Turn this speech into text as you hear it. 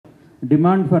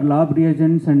demand for lab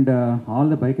reagents and all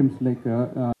the biochems like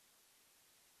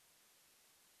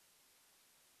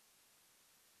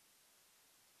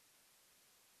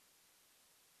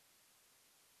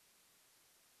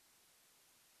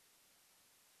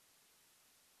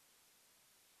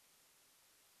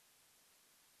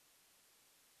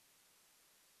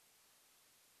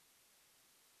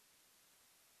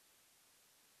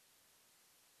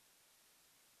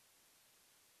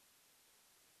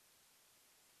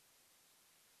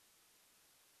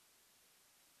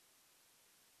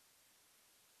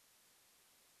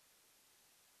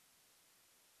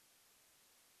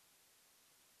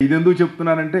ఇది ఎందుకు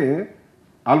చెప్తున్నానంటే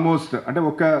ఆల్మోస్ట్ అంటే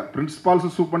ఒక ప్రిన్సిపాల్స్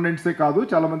సూపరింటెండెంట్సే కాదు,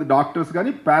 చాలామంది డాక్టర్స్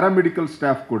కానీ పారామెడికల్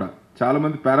స్టాఫ్ కూడా,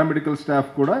 చాలామంది పారామెడికల్ స్టాఫ్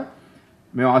కూడా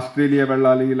మేము ఆస్ట్రేలియా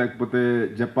వెళ్ళాలి, లేకపోతే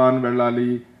జపాన్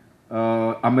వెళ్ళాలి,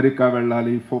 అమెరికా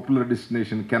వెళ్ళాలి, పాపులర్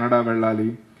డెస్టినేషన్ కెనడా వెళ్ళాలి,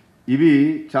 ఇవి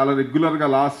చాలా రెగ్యులర్గా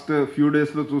లాస్ట్ ఫ్యూ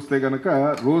డేస్లో చూస్తే కనుక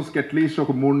రోజుకి అట్లీస్ట్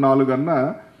ఒక 3-4 అన్న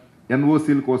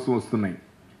ఎన్ఓసీల కోసం వస్తున్నాయి.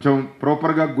 కొంచెం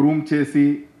ప్రాపర్గా గ్రూమ్ చేసి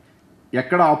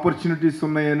ఎక్కడ ఆపర్చునిటీస్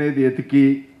ఉన్నాయనేది ఎతికి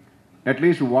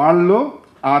అట్లీస్ట్ వాళ్ళు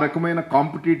ఆ రకమైన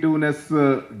కాంపిటేటివ్నెస్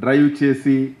డ్రైవ్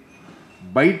చేసి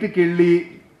బయటికి వెళ్ళి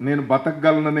నేను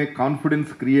బతకగలననే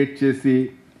కాన్ఫిడెన్స్ క్రియేట్ చేసి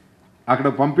అక్కడ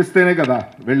పంపిస్తేనే కదా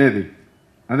వెళ్ళేది,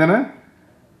 అదేనా?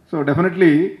 సో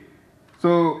డెఫినెట్లీ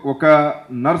సో ఒక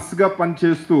నర్స్గా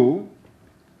పనిచేస్తూ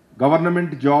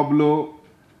గవర్నమెంట్ జాబ్లో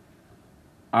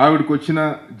ఆవిడకి వచ్చిన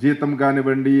జీతం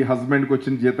కానివ్వండి, హస్బెండ్కి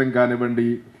వచ్చిన జీతం కానివ్వండి,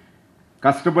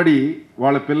 కష్టపడి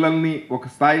వాళ్ళ పిల్లల్ని ఒక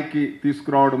స్థాయికి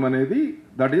తీసుకురావడం అనేది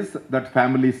దట్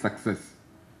ఫ్యామిలీ సక్సెస్,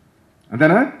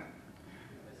 అంతేనా?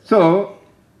 సో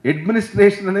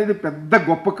అడ్మినిస్ట్రేషన్ అనేది పెద్ద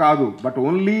గొప్ప కాదు, బట్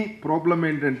ఓన్లీ ప్రాబ్లం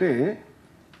ఏంటంటే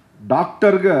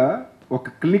డాక్టర్గా ఒక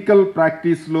క్లినికల్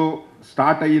ప్రాక్టీస్లో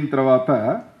స్టార్ట్ అయిన తర్వాత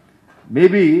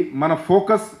మేబీ మన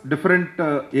ఫోకస్ డిఫరెంట్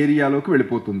ఏరియాలోకి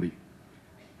వెళ్ళిపోతుంది.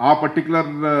 ఆ పర్టికులర్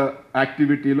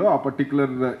యాక్టివిటీలో ఆ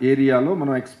పర్టికులర్ ఏరియాలో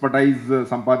మనం ఎక్స్పర్టైజ్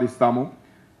సంపాదిస్తాము,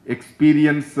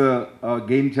 ఎక్స్పీరియన్స్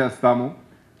గెయిన్ చేస్తాము,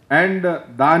 అండ్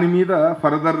దాని మీద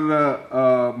ఫర్దర్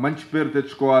మంచి పేరు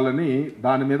తెచ్చుకోవాలని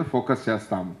దాని మీద ఫోకస్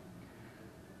చేస్తాము.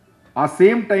 ఆ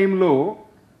సేమ్ టైంలో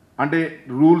అంటే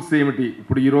రూల్స్ ఏమిటి,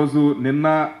 ఇప్పుడు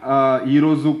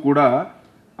ఈరోజు కూడా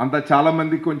అంత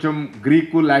చాలామంది కొంచెం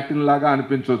గ్రీకు లాటిన్ లాగా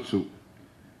అనిపించవచ్చు.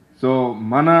 సో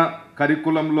మన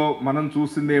కరికులంలో మనం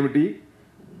చూసింది ఏమిటి,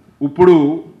 ఇప్పుడు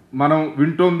మనం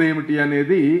వింటోంది ఏమిటి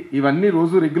అనేది ఇవన్నీ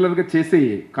రోజు రెగ్యులర్గా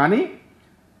చేసేయే, కానీ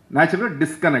న్యాచురల్గా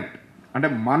డిస్కనెక్ట్ అంటే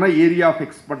మన ఏరియా ఆఫ్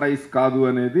ఎక్స్పర్టైజ్ కాదు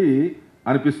అనేది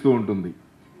అనిపిస్తూ ఉంటుంది.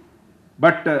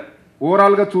 బట్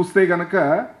ఓవరాల్గా చూస్తే కనుక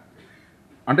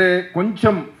అంటే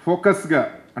కొంచెం ఫోకస్గా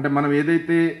అంటే మనం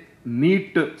ఏదైతే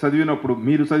నీట్ చదివినప్పుడు,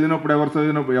 మీరు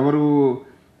చదివినప్పుడు ఎవరు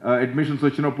అడ్మిషన్స్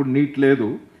వచ్చినప్పుడు నీట్ లేదు,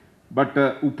 బట్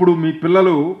ఇప్పుడు మీ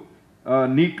పిల్లలు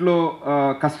నీట్లో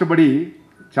కష్టపడి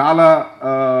చాలా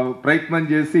ప్రయత్నం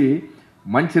చేసి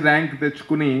మంచి ర్యాంక్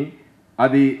తెచ్చుకుని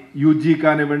అది యూజీ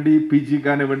కానివ్వండి, పీజీ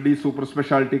కానివ్వండి, సూపర్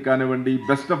స్పెషాలిటీ కానివ్వండి,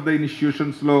 బెస్ట్ ఆఫ్ ద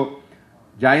ఇన్స్టిట్యూషన్స్లో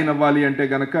జాయిన్ అవ్వాలి అంటే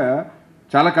కనుక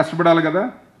చాలా కష్టపడాలి కదా.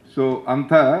 సో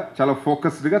అంతా చాలా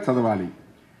ఫోకస్డ్గా చదవాలి.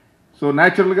 సో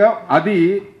న్యాచురల్గా అది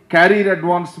క్యారియర్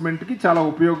అడ్వాన్స్మెంట్కి చాలా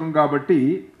ఉపయోగం కాబట్టి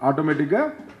ఆటోమేటిక్గా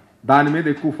దాని మీద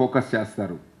ఎక్కువ ఫోకస్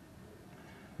చేస్తారు.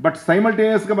 బట్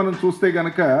సైమల్టేనియస్గా మనం చూస్తే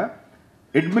కనుక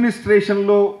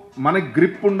అడ్మినిస్ట్రేషన్లో మనకి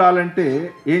గ్రిప్ ఉండాలంటే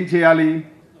ఏం చేయాలి?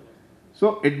 సో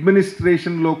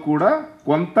అడ్మినిస్ట్రేషన్లో కూడా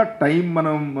కొంత టైం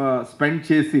మనం స్పెండ్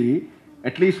చేసి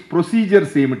అట్లీస్ట్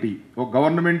ప్రొసీజర్స్ ఏమిటి, ఒక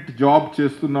గవర్నమెంట్ జాబ్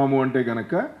చేస్తున్నాము అంటే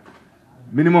కనుక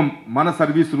మినిమం మన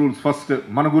సర్వీస్ రూల్స్ ఫస్ట్,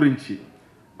 మన గురించి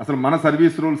అసలు మన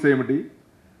సర్వీస్ రూల్స్ ఏమిటి,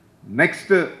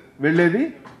 నెక్స్ట్ వెళ్ళేది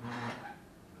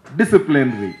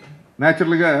డిసిప్లినరీ,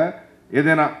 న్యాచురల్గా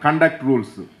ఏదైనా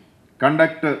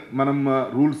కండక్ట్ మనం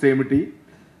రూల్స్ ఏమిటి,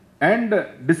 అండ్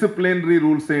డిసిప్లినరీ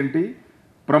రూల్స్ ఏంటి,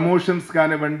 ప్రమోషన్స్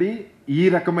కానివ్వండి, ఈ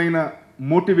రకమైన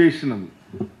మోటివేషనల్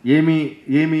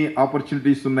ఏమి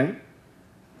ఆపర్చునిటీస్ ఉన్నాయి.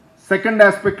 సెకండ్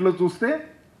ఆస్పెక్ట్లో చూస్తే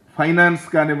ఫైనాన్స్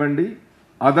కానివ్వండి,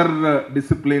 అదర్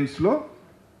డిసిప్లిన్స్లో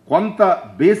కొంత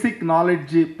బేసిక్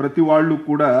నాలెడ్జ్ ప్రతి వాళ్ళు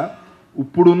కూడా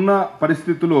ఇప్పుడున్న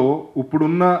పరిస్థితిలో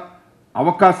ఇప్పుడున్న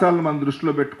అవకాశాలను మనం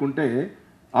దృష్టిలో పెట్టుకుంటే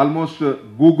ఆల్మోస్ట్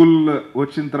గూగుల్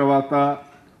వచ్చిన తర్వాత,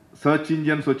 సర్చ్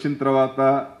ఇంజన్స్ వచ్చిన తర్వాత,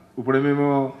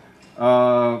 ఇప్పుడేమేమో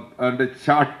అంటే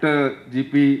చాట్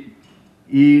జీపీ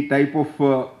ఈ type of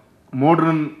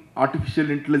modern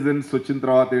artificial intelligence వచ్చిన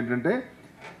తర్వాత ఏంటంటే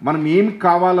మనం ఏం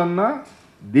కావాలన్నా,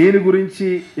 దేని గురించి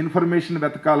ఇన్ఫర్మేషన్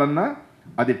వెతకాలన్నా,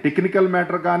 అది టెక్నికల్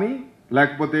మ్యాటర్ కానీ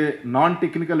లేకపోతే నాన్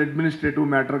టెక్నికల్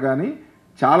అడ్మినిస్ట్రేటివ్ మ్యాటర్ కానీ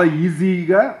చాలా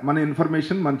ఈజీగా మన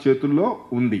ఇన్ఫర్మేషన్ మన చేతుల్లో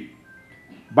ఉంది.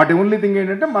 బట్ ఓన్లీ థింగ్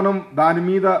ఏంటంటే మనం దాని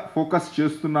మీద ఫోకస్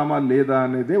చేస్తున్నామా లేదా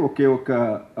అనేదే ఒకే ఒక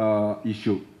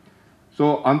ఇష్యూ. సో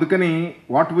అందుకని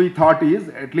what we thought is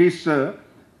at least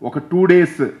ఒక 2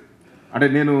 days, అంటే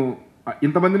నేను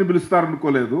ఇంతమందిని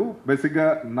పిలుస్తారనుకోలేదు. బేసిక్గా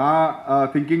నా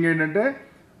థింకింగ్ ఏంటంటే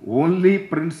only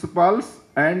principals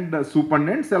and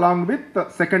superintendents along with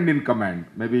second in command,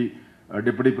 maybe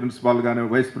deputy principal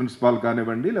కానివ్వండి, వైస్ ప్రిన్సిపాల్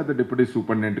కానివ్వండి, లేదా డిప్యూటీ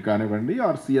సూపరింటెండెంట్ కానివ్వండి,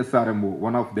 are CSRMO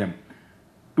one of them.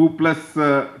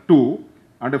 2+2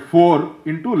 అంటే 4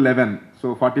 into 11, సో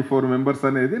 44 members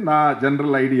అనేది నా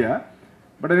general idea.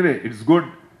 But anyway it's good.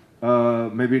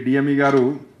 Maybe DME గారు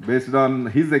based on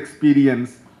his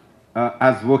experience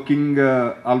as working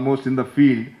almost in the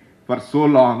field for so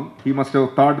long, he must have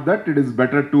thought that it is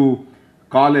better to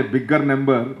call a bigger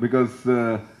number because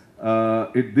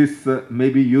this may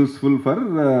be useful for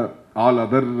all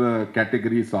other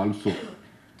categories also.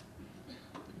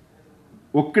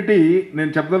 ఒక్కటి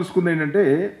నేను చెప్పదలుచుకుంది ఏంటంటే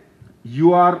you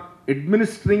are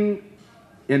administering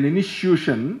N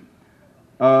institution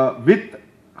with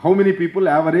how many people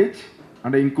average,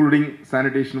 అంటే including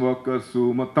sanitation workers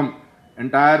మొత్తం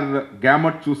entire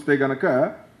gamut చూస్తే కనుక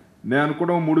నేను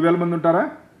అనుకోవడం 3,000 మంది ఉంటారా?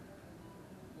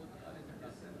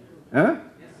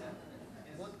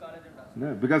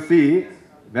 Because see,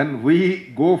 when we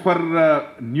go for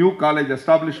new college,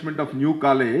 establishment of new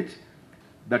college,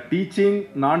 the teaching,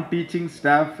 non-teaching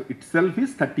staff itself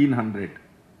is 1,300,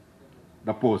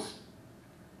 the post.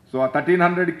 So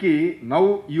 1,300 ki now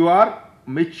you are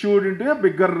matured into a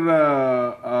bigger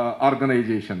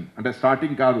organization. అంటే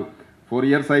starting కాదు, 4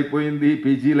 years అయిపోయింది,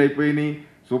 పీజీలు అయిపోయినాయి,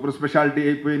 super speciality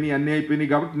అయిపోయినాయి, అన్నీ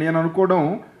అయిపోయినాయి. కాబట్టి నేను అనుకోవడం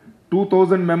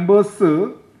 2,000 members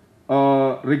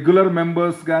రెగ్యులర్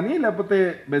మెంబర్స్ కానీ, లేకపోతే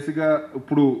బేసిక్గా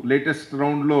ఇప్పుడు లేటెస్ట్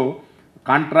రౌండ్లో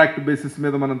కాంట్రాక్ట్ బేసిస్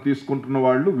మీద మనం తీసుకుంటున్న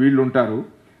వాళ్ళు వీళ్ళు ఉంటారు.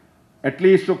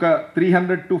 అట్లీస్ట్ ఒక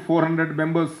 300 to 400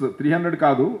 members, 300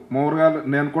 కాదు, మోర్గా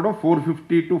నేను కూడా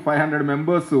 450 to 500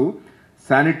 members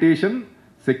sanitation,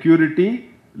 security,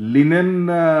 linen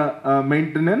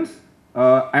maintenance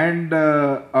and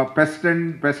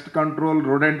pest control,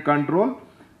 rodent control.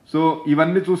 So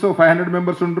ఇవన్నీ చూసే 500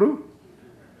 members ఉండరు,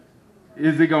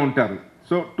 ఈజీగా ఉంటారు.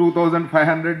 సో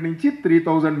 2,500 నుంచి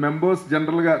 3,000 members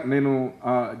జనరల్గా నేను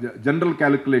జనరల్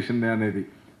క్యాలిక్యులేషన్ అనేది,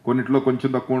 కొన్నిట్లో కొంచెం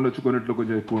తక్కువ ఉండొచ్చు, కొన్నిట్లో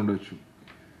కొంచెం ఎక్కువ ఉండొచ్చు.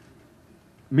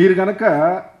 మీరు కనుక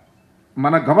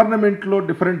మన గవర్నమెంట్లో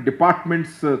డిఫరెంట్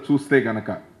డిపార్ట్మెంట్స్ చూస్తే కనుక,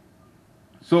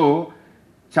 సో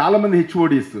చాలామంది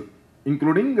HODs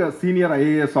including senior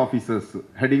IAS officers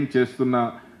heading చేస్తున్న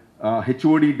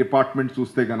హెచ్ఓడి డిపార్ట్మెంట్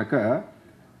చూస్తే కనుక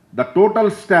the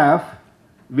total staff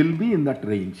will be in that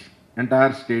range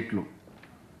entire స్టేట్లో.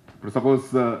 ఇప్పుడు suppose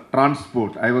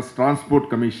transport, I was transport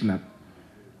commissioner.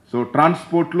 So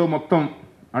ట్రాన్స్పోర్ట్లో మొత్తం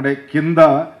అంటే కింద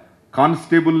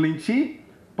కానిస్టేబుల్ నుంచి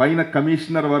పైన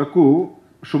కమిషనర్ వరకు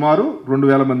సుమారు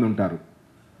 2,000 మంది ఉంటారు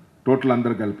టోటల్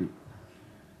అందరు కలిపి.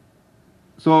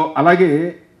 సో అలాగే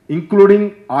including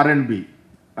R&B,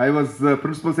 I was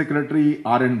principal secretary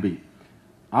R&B.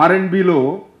 R&Bలో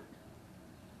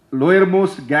lower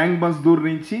most gang Mazdoor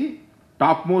నుంచి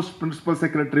టాప్ మోస్ట్ ప్రిన్సిపల్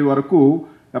సెక్రటరీ వరకు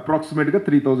అప్రాక్సిమేట్గా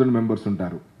 3,000 members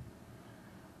ఉంటారు.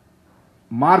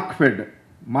 మార్క్ఫెడ్,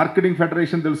 మార్కెటింగ్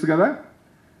ఫెడరేషన్ తెలుసు కదా.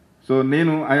 సో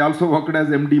నేను I also worked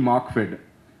as MD Markfed.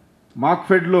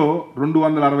 మార్క్ఫెడ్లో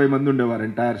 260 మంది ఉండేవారు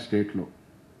ఎంటైర్ స్టేట్లో.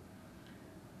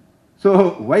 So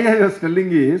why I was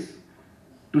telling is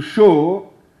to show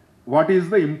what is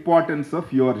the importance of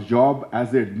your job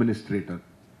as a administrator.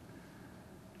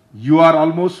 You are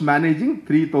almost managing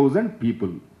 3,000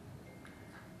 people.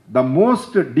 The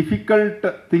most difficult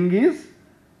thing is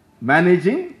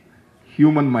managing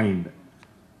human mind.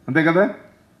 అంతే కదా.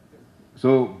 So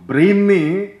బ్రెయిన్ని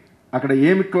అక్కడ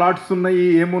ఏమి clots ఉన్నాయి,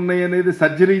 ఏమున్నాయి అనేది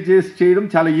surgery చేసి చేయడం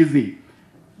చాలా ఈజీ.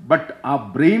 బట్ ఆ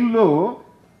బ్రెయిన్లో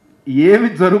ఏమి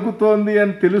జరుగుతోంది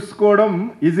అని తెలుసుకోవడం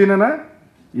ఈజీనా?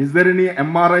 Is there any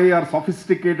MRI are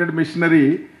sophisticated machinery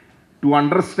to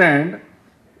understand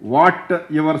what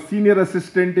your senior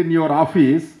assistant in your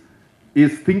office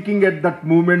is thinking at that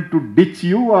moment to ditch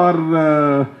you or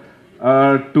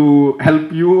to help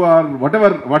you or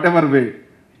whatever way?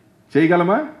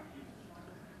 Cheyagalama?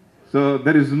 So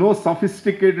there is no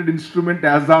sophisticated instrument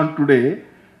as on today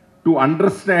to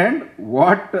understand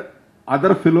what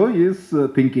other fellow is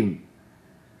thinking.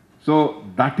 So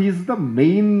that is the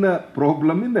main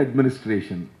problem in the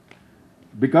administration,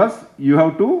 because you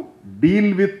have to deal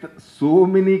with so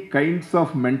many kinds of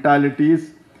mentalities,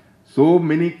 so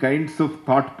many kinds of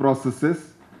thought processes,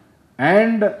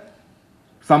 and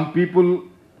some people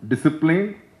disciplined,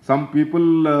 some people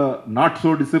not so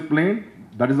disciplined,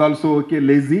 that is also okay,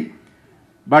 lazy.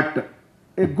 But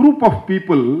a group of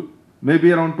people,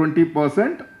 maybe around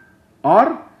 20%,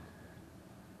 are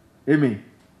ఏమి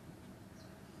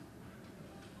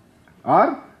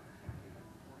are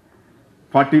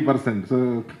 40%.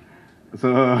 So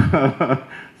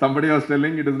somebody was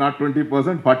telling it is not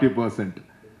 20%, 40%.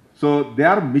 So they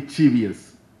are mischievous.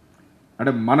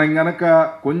 అంటే మనం గనక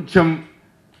కొంచెం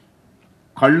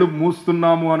కళ్ళు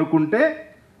మూస్తున్నాము అనుకుంటే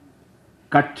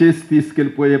cut చేసి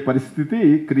తీసుకెళ్ళిపోయే పరిస్థితి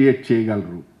create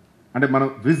చేయగలరు. అంటే మనం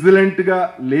విజిలెంట్గా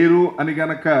లేరు అని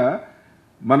గనక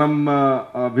మనం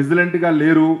విజిలెంట్గా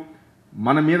లేరు,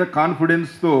 మన మీద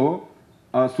కాన్ఫిడెన్స్తో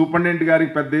సూపరింటెండెంట్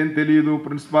గారికి పెద్ద ఏం తెలియదు,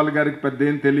 ప్రిన్సిపాల్ గారికి పెద్ద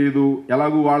ఏం తెలియదు,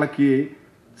 ఎలాగూ వాళ్ళకి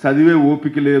చదివే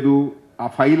ఓపిక లేదు, ఆ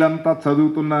ఫైల్ అంతా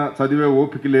చదివే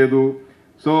ఓపిక లేదు.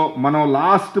 సో మనం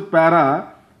లాస్ట్ పారా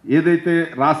ఏదైతే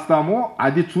రాస్తామో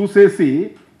అది చూసేసి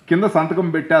కింద సంతకం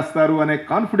పెట్టేస్తారు అనే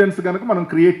కాన్ఫిడెన్స్ కనుక మనం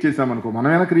క్రియేట్ చేసామనుకో,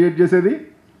 మనమేనా క్రియేట్ చేసేది?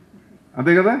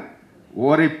 అంతే కదా.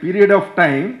 Over a period of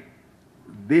time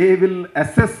they will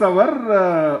assess hour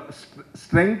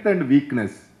strength and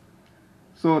weakness.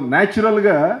 So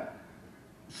న్యాచురల్గా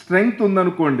స్ట్రెంగ్త్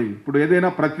ఉందనుకోండి, ఇప్పుడు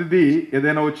ప్రతిదీ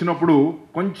ఏదైనా వచ్చినప్పుడు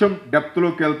కొంచెం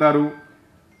డెప్త్లోకి వెళ్తారు,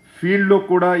 ఫీల్డ్లో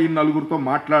కూడా ఈ నలుగురితో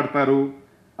మాట్లాడతారు,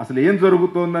 అసలు ఏం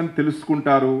జరుగుతోందని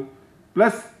తెలుసుకుంటారు.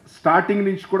 ప్లస్ స్టార్టింగ్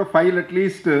నుంచి కూడా ఫైల్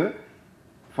అట్లీస్ట్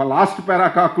లాస్ట్ పారా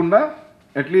కాకుండా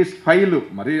అట్లీస్ట్ ఫైల్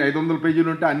మరి 500 పేజీలు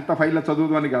ఉంటే అంత ఫైల్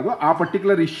చదువుదు అని కాదు, ఆ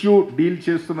పర్టికులర్ ఇష్యూ డీల్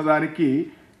చేస్తున్న దానికి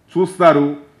చూస్తారు.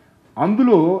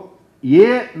 అందులో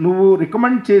నువ్వు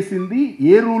రికమెండ్ చేసింది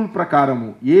ఏ రూల్ ప్రకారము,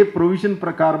 ఏ ప్రొవిజన్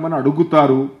ప్రకారం అని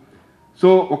అడుగుతారు. సో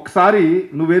ఒకసారి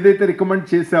నువ్వేదైతే రికమెండ్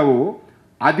చేసావో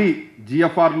అది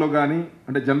జిఎఫ్ఆర్లో కానీ,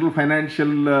 అంటే జనరల్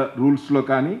ఫైనాన్షియల్ రూల్స్లో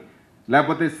కానీ,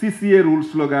 లేకపోతే సిసిఏ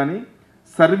రూల్స్లో కానీ,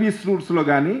 సర్వీస్ రూల్స్లో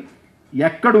కానీ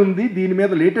ఎక్కడుంది, దీని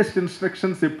మీద లేటెస్ట్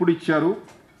ఇన్స్ట్రక్షన్స్ ఎప్పుడు ఇచ్చారు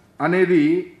అనేది,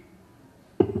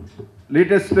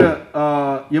 లేటెస్ట్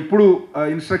ఎప్పుడు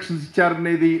ఇన్స్ట్రక్షన్స్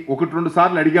ఇచ్చారనేది 1-2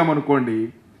 సార్లు అడిగామనుకోండి.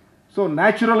 సో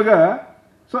న్యాచురల్గా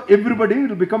ఎవ్రీబడి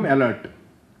విల్ బికమ్ అలర్ట్.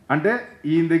 అంటే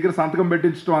ఈయన దగ్గర సంతకం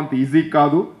పెట్టించడం అంత ఈజీ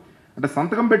కాదు, అంటే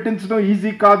సంతకం పెట్టించడం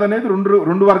ఈజీ కాదనేది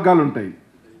రెండు వర్గాలు ఉంటాయి,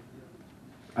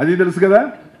 అది తెలుసు కదా.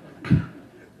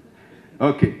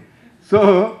 ఓకే, సో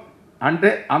అంటే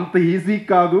అంత ఈజీ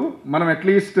కాదు, మనం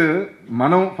అట్లీస్ట్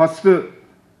మనం ఫస్ట్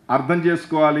అర్థం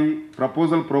చేసుకోవాలి,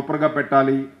 ప్రపోజల్ ప్రాపర్గా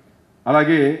పెట్టాలి,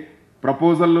 అలాగే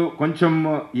ప్రపోజల్ కొంచెం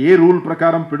ఏ రూల్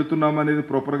ప్రకారం పెడుతున్నాం అనేది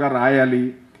ప్రాపర్గా రాయాలి.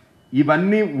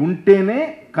 ఇవన్నీ ఉంటేనే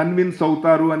కన్విన్స్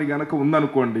అవుతారు అని గనక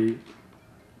ఉందనుకోండి,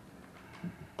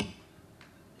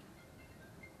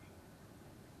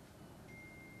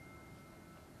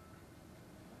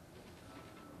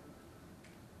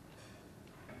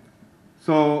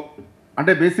 సో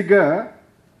అంటే బేసిక్గా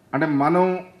అంటే మనం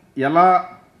ఎలా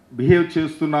బిహేవ్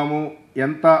చేస్తున్నాము,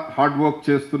 ఎంత హార్డ్ వర్క్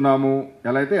చేస్తున్నాము,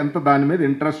 ఎలా అయితే ఎంత దాని మీద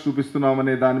ఇంట్రెస్ట్ చూపిస్తున్నాము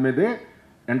అనే దాని మీదే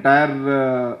ఎంటైర్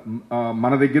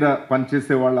మన దగ్గర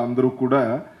పనిచేసే వాళ్ళందరూ కూడా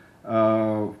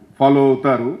ఫాలో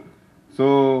అవుతారు. సో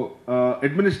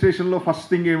అడ్మినిస్ట్రేషన్లో ఫస్ట్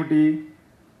థింగ్ ఏమిటి,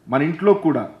 మన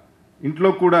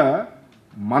ఇంట్లో కూడా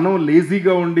మనం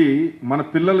లేజీగా ఉండి మన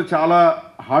పిల్లలు చాలా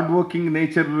హార్డ్ వర్కింగ్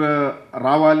నేచర్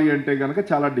రావాలి అంటే కనుక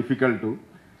చాలా డిఫికల్ట్.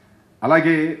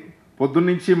 అలాగే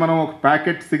పొద్దున్నుంచి మనం ఒక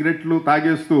ప్యాకెట్ సిగరెట్లు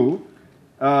తాగేస్తూ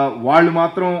వాళ్ళు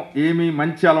మాత్రం ఏమి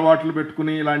మంచి అలవాట్లు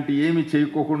పెట్టుకుని ఇలాంటి ఏమి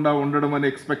చేయకోకుండా ఉండడం అని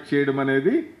ఎక్స్పెక్ట్ చేయడం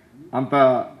అనేది అంత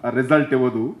రిజల్ట్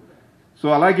ఇవ్వదు. సో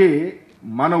అలాగే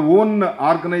మన ఓన్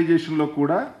ఆర్గనైజేషన్లో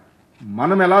కూడా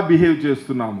మనం ఎలా బిహేవ్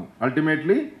చేస్తున్నాము,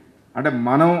 అల్టిమేట్లీ అంటే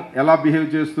మనం ఎలా బిహేవ్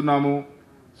చేస్తున్నాము,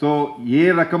 సో ఏ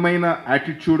రకమైన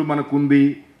యాటిట్యూడ్ మనకుంది,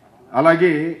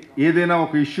 అలాగే ఏదైనా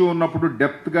ఒక ఇష్యూ ఉన్నప్పుడు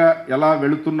డెప్త్గా ఎలా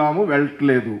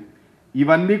వెళ్ళట్లేదు,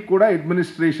 ఇవన్నీ కూడా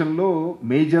అడ్మినిస్ట్రేషన్లో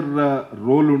మేజర్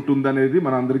రోల్ ఉంటుందనేది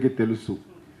మనందరికీ తెలుసు.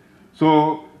 సో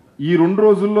ఈ 2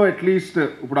 రోజుల్లో అట్లీస్ట్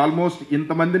ఇప్పుడు ఆల్మోస్ట్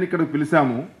ఇంతమందిని ఇక్కడ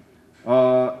పిలిచాము,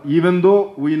 even though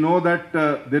we know that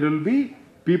there will be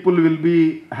people will be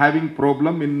having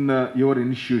problem in your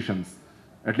institutions.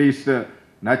 At least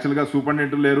న్యాచురల్గా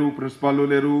సూపరింటెండెంట్ లేరు, ప్రిన్సిపాల్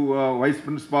లేరు, వైస్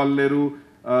ప్రిన్సిపాల్ లేరు,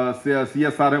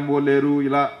 సిఎస్ఆర్ఎంఓ లేరు,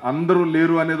 ఇలా అందరూ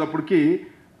లేరు అనేటప్పటికీ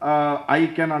I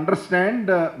can understand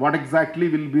what exactly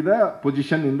will be the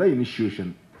position in the institution.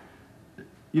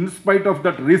 In spite of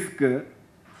that risk,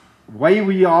 why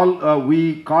we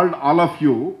called all of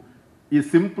you is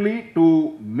simply to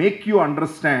make you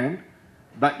understand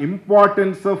the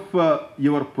importance of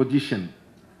your position,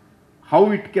 how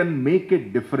it can make a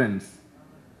difference,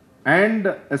 and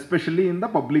especially in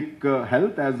the public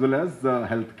health as well as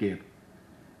healthcare.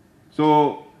 So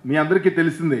మీ అందరికీ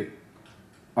తెలిసిందే,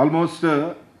 almost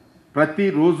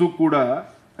ప్రతిరోజు కూడా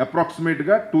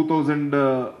అప్రాక్సిమేట్గా 2000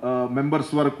 members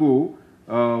వరకు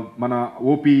మన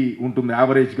OP ఉంటుంది.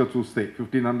 యావరేజ్గా చూస్తే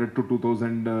 1500 to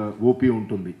 2000 ఓపీ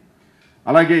ఉంటుంది.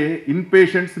 అలాగే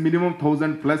ఇన్పేషెంట్స్ మినిమం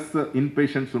 1000+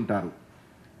 ఇన్పేషెంట్స్ ఉంటారు.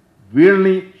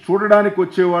 వీళ్ళని చూడడానికి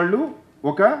వచ్చేవాళ్ళు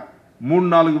ఒక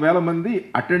 3-4 వేల మంది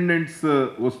అటెండెంట్స్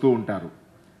వస్తూ ఉంటారు.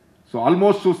 సో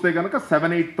ఆల్మోస్ట్ చూస్తే కనుక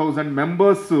 7-8,000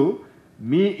 మెంబర్స్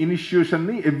మీ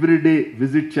ఇన్స్టిట్యూషన్ని ఎవ్రీడే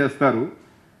విజిట్ చేస్తారు.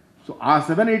 సో ఆ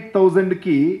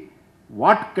 7-8,000కి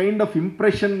what kind of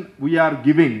impression we are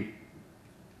giving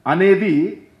అనేది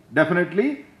డెఫినెట్లీ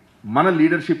మన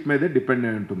లీడర్షిప్ మీదే డిపెండ్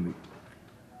అయి ఉంటుంది.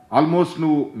 ఆల్మోస్ట్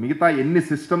నువ్వు మిగతా ఎన్ని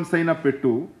సిస్టమ్స్ అయినా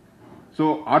పెట్టు, సో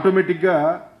ఆటోమేటిక్గా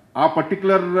ఆ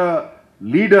పర్టికులర్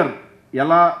లీడర్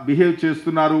ఎలా బిహేవ్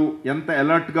చేస్తున్నారు, ఎంత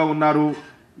అలర్ట్గా ఉన్నారు,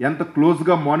 ఎంత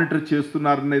క్లోజ్గా మానిటర్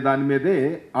చేస్తున్నారు అనే దాని మీదే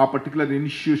ఆ పర్టికులర్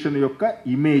ఇన్స్టిట్యూషన్ యొక్క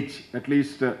ఇమేజ్,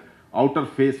 అట్లీస్ట్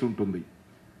అవుటర్ ఫేస్ ఉంటుంది.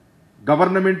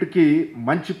 గవర్నమెంట్కి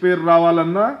మంచి పేరు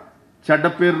రావాలన్నా చెడ్డ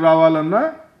పేరు రావాలన్నా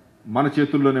మన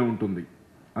చేతుల్లోనే ఉంటుంది,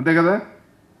 అంతే కదా.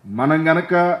 మనం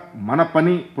గనక మన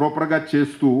పని ప్రాపర్గా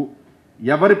చేస్తూ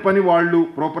ఎవరి పని వాళ్ళు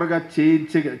ప్రాపర్గా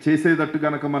చేసేటట్టు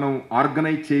కనుక మనం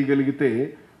ఆర్గనైజ్ చేయగలిగితే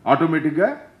ఆటోమేటిక్గా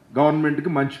గవర్నమెంట్కి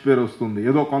మంచి పేరు వస్తుంది,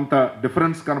 ఏదో కొంత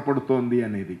డిఫరెన్స్ కనపడుతోంది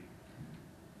అనేది.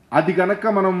 అది కనుక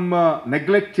మనం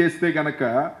నెగ్లెక్ట్ చేస్తే కనుక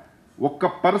ఒక్క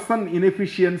పర్సన్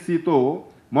ఇన్ఎఫిషియన్సీతో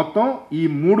మొత్తం ఈ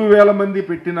 3,000 మంది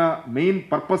పెట్టిన మెయిన్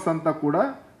పర్పస్ అంతా కూడా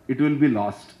it will be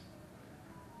last.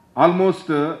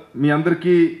 Almost మీ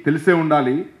అందరికీ తెలిసే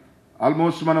ఉండాలి,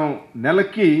 ఆల్మోస్ట్ మనం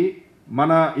నెలకి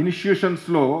మన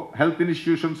ఇన్స్టిట్యూషన్స్లో health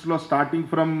ఇన్స్టిట్యూషన్స్లో starting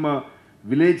from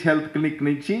village health clinic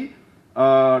నుంచి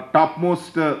టాప్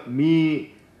మోస్ట్ మీ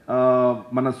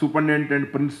మన సూపరింటెండెంట్ అండ్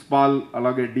ప్రిన్సిపాల్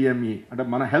అలాగే డిఎంఈ అంటే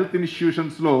మన హెల్త్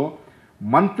ఇన్స్టిట్యూషన్స్లో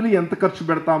మంత్లీ ఎంత ఖర్చు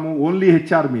పెడతాము ఓన్లీ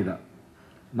హెచ్ఆర్ మీద,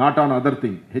 not on other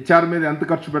thing. HR మీద ఎంత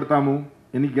ఖర్చు పెడతాము?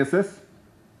 Any guesses?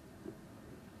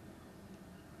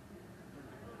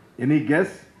 Any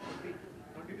guess?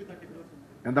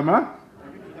 ఎంతమ్మా?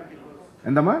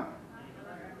 ఎంతమ్మా?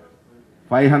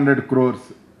 500 crores.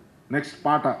 నెక్స్ట్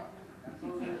పాట.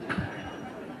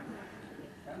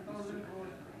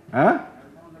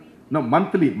 నో,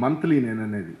 మంత్లీ నేను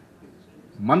అనేది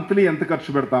మంత్లీ ఎంత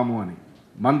ఖర్చు పెడతాము అని.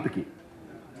 మంత్కి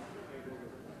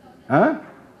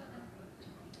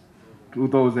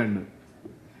 2,000,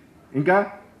 ఇంకా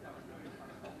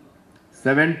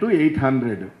 700 to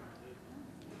 800.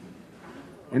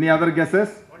 Any other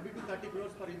guesses?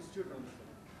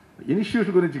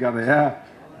 Institute గురించి కాదయా.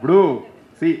 ఇప్పుడు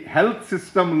హెల్త్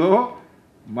సిస్టంలో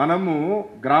మనము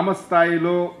గ్రామ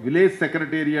స్థాయిలో విలేజ్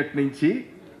సెక్రటేరియట్ నుంచి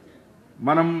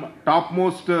మనం టాప్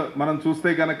మోస్ట్ మనం చూస్తే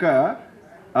కనుక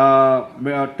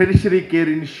టెరిషరీ కేర్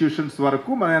ఇన్స్టిట్యూషన్స్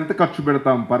వరకు మనం ఎంత ఖర్చు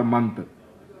పెడతాం పర్ మంత్?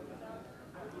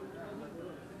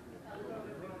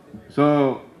 సో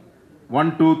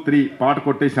 1, 2, 3 పాట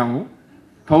కొట్టేశాము,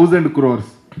 1,000 crores.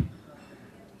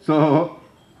 సో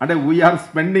అంటే we are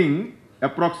spending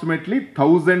approximately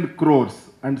 1,000 crores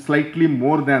and slightly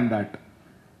more than that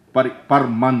per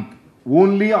month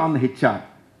only on HR.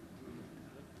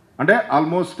 అంటే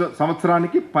ఆల్మోస్ట్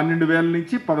సంవత్సరానికి 12,000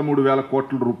 నుంచి 13,000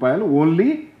 కోట్ల రూపాయలు ఓన్లీ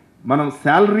మనం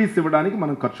శాలరీస్ ఇవ్వడానికి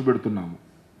మనం ఖర్చు పెడుతున్నాము.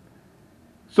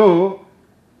 సో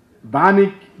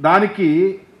దానికి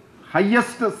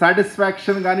హయ్యెస్ట్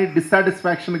సాటిస్ఫాక్షన్ కానీ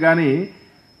డిస్సాటిస్ఫాక్షన్ కానీ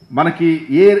మనకి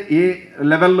ఏ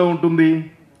లెవెల్లో ఉంటుంది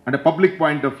అంటే పబ్లిక్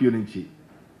పాయింట్ ఆఫ్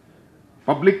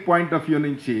వ్యూ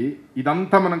నుంచి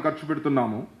ఇదంతా మనం ఖర్చు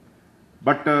పెడుతున్నాము.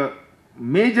 బట్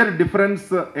మేజర్ డిఫరెన్స్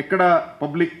ఎక్కడ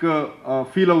పబ్లిక్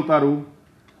ఫీల్ అవుతారు?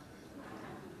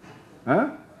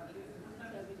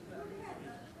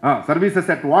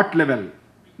 Services at what level?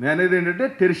 నేను అనేది ఏంటంటే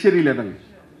టెరిషరీ లెవెల్.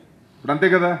 ఇప్పుడు అంతే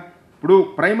కదా, ఇప్పుడు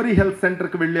ప్రైమరీ హెల్త్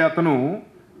సెంటర్కి వెళ్ళే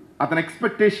అతని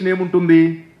ఎక్స్పెక్టేషన్ ఏముంటుంది?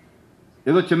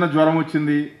 ఏదో చిన్న జ్వరం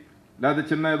వచ్చింది, లేకపోతే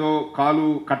చిన్న ఏదో కాలు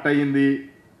కట్ అయ్యింది,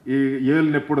 ఈ ఏళ్ళు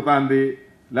నొప్పుడుతుంది,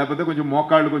 లేకపోతే కొంచెం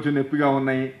మోకాళ్ళు కొంచెం నొప్పిగా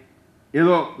ఉన్నాయి,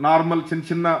 ఏదో నార్మల్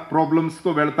చిన్న ప్రాబ్లమ్స్తో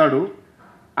వెళ్తాడు.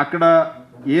 అక్కడ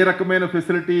ఏ రకమైన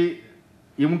ఫెసిలిటీ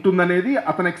ఉంటుందనేది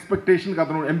అతని ఎక్స్పెక్టేషన్కి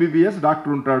అతను ఎంబీబీఎస్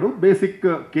డాక్టర్ ఉంటాడు, బేసిక్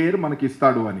కేర్ మనకి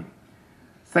ఇస్తాడు అని.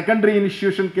 సెకండరీ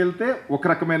ఇన్స్టిట్యూషన్కి వెళ్తే ఒక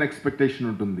రకమైన ఎక్స్పెక్టేషన్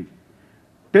ఉంటుంది.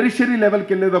 టెరిషరీ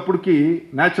లెవెల్కి వెళ్ళేటప్పటికి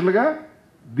న్యాచురల్గా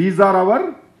these are our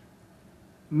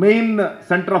main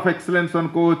centre of excellence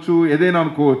అనుకోవచ్చు, ఏదైనా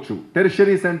అనుకోవచ్చు.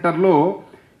 టెరిషరీ సెంటర్లో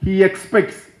he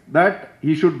expects that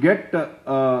he should get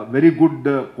very good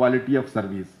quality of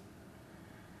service.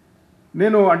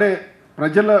 నేను అంటే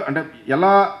ప్రజలు అంటే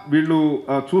ఎలా వీళ్ళు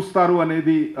చూస్తారు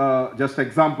అనేది జస్ట్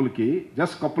ఎగ్జాంపుల్కి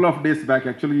just couple of days back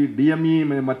actually DME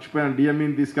మేము మర్చిపోయాను,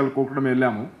 డిఎంఈని తీసుకెళ్ళిపోవడం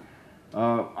వెళ్ళాము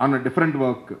ఆన్ డిఫరెంట్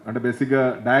వర్క్. అంటే బేసిక్గా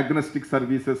డయాగ్నోస్టిక్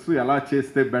సర్వీసెస్ ఎలా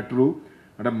చేస్తే బెటరు,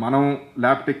 అంటే మనం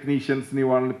ల్యాబ్ టెక్నీషియన్స్ని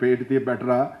వాళ్ళని పెడితే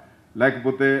బెటరా,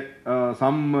 లేకపోతే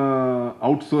సమ్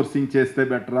అవుట్సోర్సింగ్ చేస్తే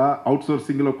బెటరా,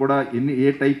 అవుట్సోర్సింగ్లో కూడా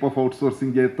ఏ టైప్ ఆఫ్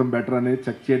అవుట్సోర్సింగ్ చేస్తాం బెటర్ అనేది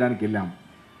చెక్ చేయడానికి వెళ్ళాం.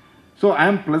 So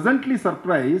I'm pleasantly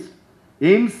surprised.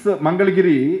 AIIMS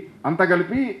Mangalagiri అంతా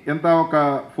కలిపి ఎంత ఒక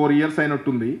 4 years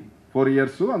అయినట్టుంది. 4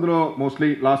 years, అందులో మోస్ట్లీ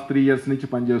లాస్ట్ 3 years నుంచి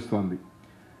పనిచేస్తోంది.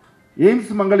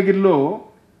 ఎయిమ్స్ మంగళగిరిలో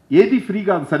ఏది ఫ్రీ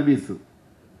కాదు సర్వీసు.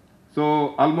 సో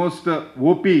ఆల్మోస్ట్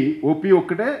ఓపీ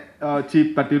ఒక్కటే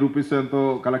చీప్ 30 rupees ఎంతో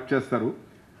కలెక్ట్ చేస్తారు.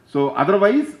 So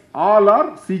otherwise all are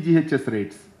CGHS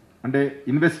rates. అంటే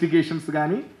ఇన్వెస్టిగేషన్స్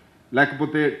కానీ,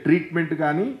 లేకపోతే ట్రీట్మెంట్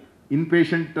కానీ,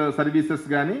 ఇన్పేషెంట్ సర్వీసెస్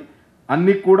కానీ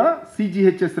అన్నీ కూడా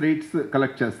సిజిహెచ్ఎస్ రేట్స్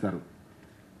కలెక్ట్ చేస్తారు.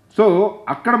 సో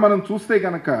అక్కడ మనం చూస్తే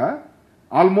కనుక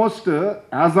almost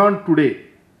as on today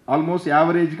almost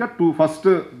యావరేజ్గా first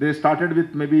they started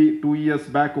with maybe 2 years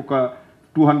back ఒక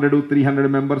 200-300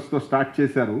 మెంబర్స్తో స్టార్ట్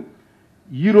చేశారు.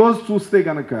 ఈరోజు చూస్తే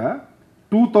కనుక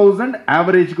 2000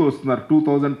 యావరేజ్గా వస్తున్నారు.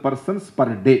 2000 persons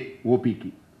పర్ డే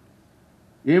ఓపీకి.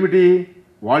 ఏమిటి,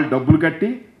 వాళ్ళు డబ్బులు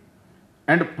కట్టి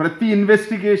అండ్ ప్రతి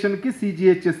ఇన్వెస్టిగేషన్కి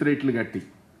సిజిహెచ్ఎస్ రేట్లు కట్టి.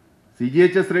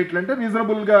 సిజిహెచ్ఎస్ రేట్లు అంటే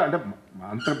రీజనబుల్గా, అంటే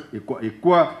అంత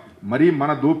ఎక్కువ మరీ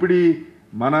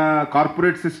మన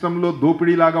కార్పొరేట్ సిస్టంలో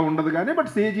దోపిడీలాగా ఉండదు కానీ, బట్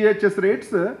సిజిహెచ్ఎస్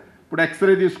రేట్స్ ఇప్పుడు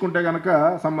ఎక్స్రే తీసుకుంటే కనుక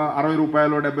 60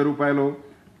 రూపాయలు 70 రూపాయలు,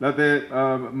 లేకపోతే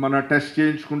మన టెస్ట్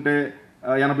చేయించుకుంటే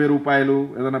 80 రూపాయలు,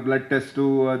 ఏదైనా బ్లడ్ టెస్టు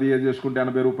అది చేసుకుంటే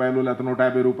 80 రూపాయలు, లేకపోతే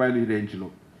 150 రూపాయలు, ఈ రేంజ్లో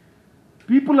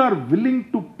people are willing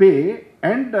to pay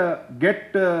and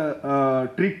get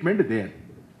treatment there.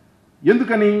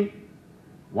 ఎందుకని?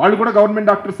 వాళ్ళు కూడా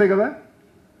గవర్నమెంట్ డాక్టర్సే కదా,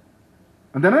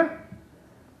 అంతేనా?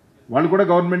 వాళ్ళు కూడా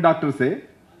గవర్నమెంట్ డాక్టర్సే.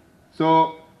 సో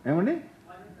ఏమండి,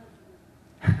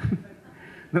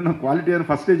 నన్ను క్వాలిటీ అని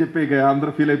ఫస్టే చెప్పే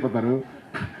అందరూ ఫీల్ అయిపోతారు.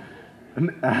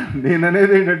 నేను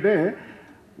అనేది ఏంటంటే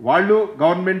వాళ్ళు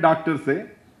గవర్నమెంట్ డాక్టర్సే.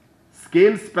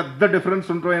 స్కేల్స్ పెద్ద డిఫరెన్స్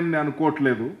ఉంటాయని నేను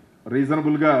అనుకోవట్లేదు.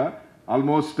 రీజనబుల్గా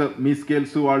ఆల్మోస్ట్ మీ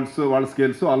స్కేల్స్ వాళ్ళ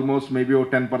స్కేల్స్ ఆల్మోస్ట్ మేబీ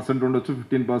 10% ఉండొచ్చు,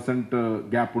 15%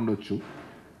 గ్యాప్ ఉండొచ్చు,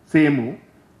 same.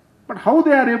 But how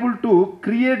they are able to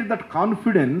create that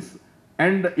confidence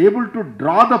and able to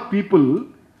draw the people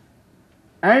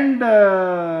and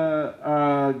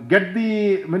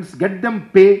get them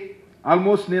pay.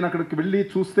 Almost నేను అక్కడికి వెళ్ళి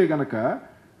చూస్తే కనుక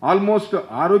ఆల్మోస్ట్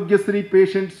ఆరోగ్యశ్రీ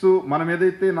పేషెంట్స్ మనం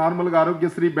ఏదైతే నార్మల్గా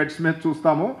ఆరోగ్యశ్రీ బెడ్స్ మీద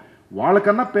చూస్తామో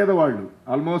వాళ్ళకన్నా పేదవాళ్ళు.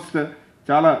 ఆల్మోస్ట్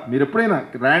చాలా, మీరు ఎప్పుడైనా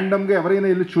ర్యాండమ్గా ఎవరైనా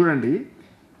వెళ్ళి చూడండి,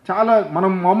 చాలా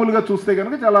మనం మామూలుగా చూస్తే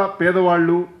కనుక చాలా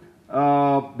పేదవాళ్ళు,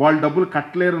 వాళ్ళు డబ్బులు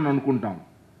కట్టలేరని అనుకుంటాం.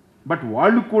 బట్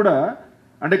వాళ్ళు కూడా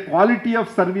అంటే క్వాలిటీ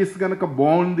ఆఫ్ సర్వీస్ కనుక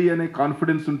బాగుంది అనే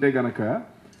కాన్ఫిడెన్స్ ఉంటే కనుక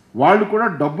వాళ్ళు కూడా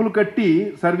డబ్బులు కట్టి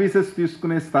సర్వీసెస్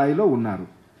తీసుకునే స్థాయిలో ఉన్నారు.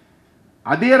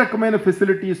 అదే రకమైన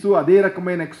ఫెసిలిటీసు, అదే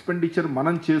రకమైన ఎక్స్పెండిచర్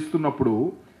మనం చేస్తున్నప్పుడు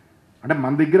అంటే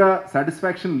మన దగ్గర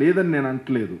సాటిస్ఫాక్షన్ లేదని నేను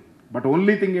అంటలేదు. బట్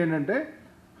ఓన్లీ థింగ్ ఏంటంటే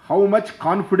how much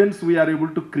confidence we are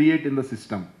able to create in the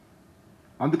system.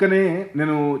 అందుకనే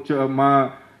నేను మా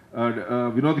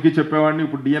వినోద్కి చెప్పేవాడిని,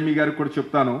 ఇప్పుడు డిఎంఈ గారికి కూడా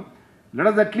చెప్తాను, let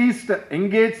us at least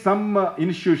engage some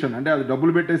institution. అంటే అది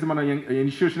డబ్బులు పెట్టేసి మనం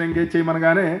ఇన్స్టిట్యూషన్ ఎంగేజ్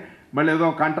చేయమనగానే మళ్ళీ ఏదో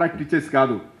కాంట్రాక్ట్ ఇచ్చేసి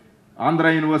కాదు. ఆంధ్ర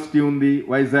యూనివర్సిటీ ఉంది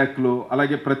వైజాగ్లో,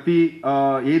 అలాగే ప్రతి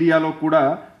ఏరియాలో కూడా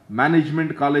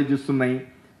మేనేజ్మెంట్ కాలేజెస్ ఉన్నాయి.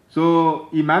 సో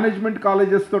ఈ మేనేజ్మెంట్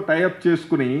కాలేజెస్తో టైఅప్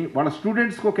చేసుకుని వాళ్ళ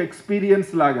స్టూడెంట్స్కి ఒక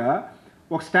ఎక్స్పీరియన్స్ లాగా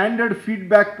ఒక స్టాండర్డ్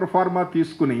ఫీడ్బ్యాక్ ప్రొఫార్మా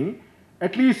తీసుకుని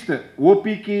అట్లీస్ట్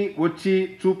ఓపీకి వచ్చి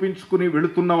చూపించుకుని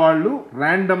వెళుతున్న వాళ్ళు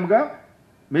ర్యాండమ్గా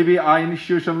మేబీ ఆ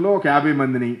ఇన్స్టిట్యూషన్లో ఒక 50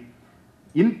 మందిని,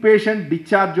 ఇన్పేషెంట్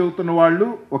డిశ్చార్జ్ అవుతున్న వాళ్ళు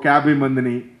ఒక 50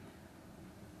 మందిని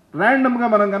ర్యాండమ్గా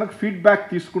మనం కనుక ఫీడ్బ్యాక్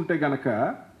తీసుకుంటే కనుక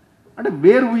అంటే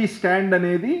వేర్ వీ స్టాండ్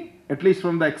అనేది at least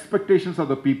from the expectations of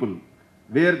the people,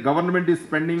 where government is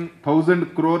spending 1000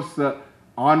 crores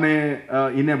on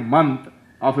in a month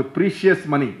of a precious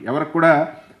money. ఎవరికి కూడా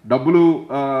డబ్బులు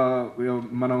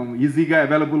మనం ఈజీగా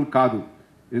అవైలబుల్ కాదు,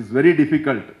 ఇట్స్ వెరీ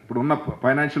డిఫికల్ట్. ఇప్పుడు ఉన్న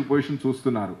ఫైనాన్షియల్ పొజిషన్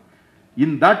చూస్తున్నారు.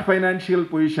 In that financial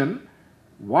position,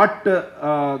 what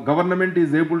government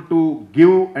is able to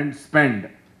give and spend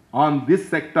on this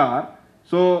sector,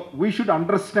 so we should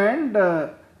understand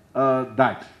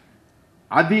that.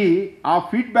 Adi aa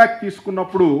feedback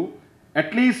తీసుకున్నప్పుడు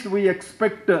at least we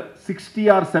expect 60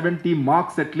 or 70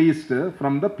 marks at least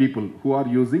from the people who are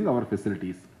using our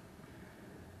facilities.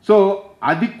 So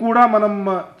అది కూడా మనం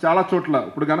చాలా చోట్ల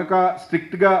ఇప్పుడు కనుక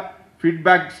స్ట్రిక్ట్గా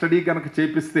feedback study కనుక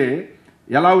చేపిస్తే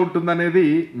ఎలా ఉంటుందనేది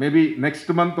మేబీ నెక్స్ట్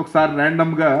మంత్ ఒకసారి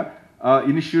ర్యాండమ్గా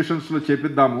ఇన్స్టిట్యూషన్స్లో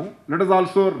చేపిద్దాము. Let us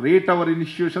also rate hour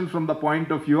institution from the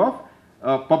point of view of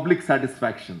public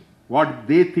satisfaction, what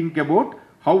they think about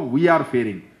how we are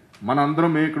faring.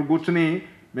 మనందరం మేము ఇక్కడ కూర్చుని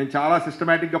మేము చాలా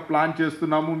సిస్టమేటిక్గా ప్లాన్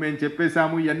చేస్తున్నాము, మేము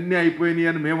చెప్పేశాము, ఇవన్నీ అయిపోయినాయి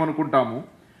అని మేము అనుకుంటాము.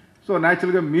 సో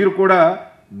న్యాచురల్గా మీరు కూడా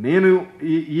నేను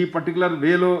ఈ పర్టికులర్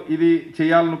వేలో ఇది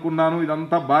చేయాలనుకున్నాను,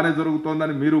 ఇదంతా బాగానే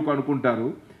జరుగుతోందని మీరు అనుకుంటారు.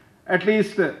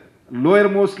 అట్లీస్ట్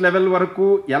లోయర్ మోస్ట్ లెవెల్ వరకు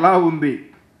ఎలా ఉంది,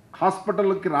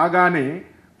 హాస్పిటల్కి రాగానే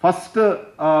ఫస్ట్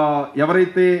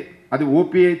ఎవరైతే అది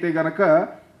ఓపీ అయితే కనుక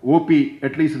ఓపీ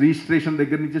అట్లీస్ట్ రిజిస్ట్రేషన్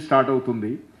దగ్గర నుంచి స్టార్ట్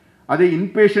అవుతుంది. అదే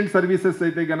ఇన్పేషెంట్ సర్వీసెస్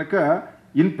అయితే కనుక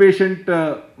ఇన్పేషెంట్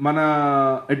మన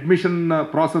అడ్మిషన్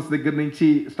ప్రాసెస్ దగ్గర నుంచి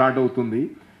స్టార్ట్ అవుతుంది.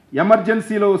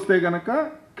 ఎమర్జెన్సీలో వస్తే కనుక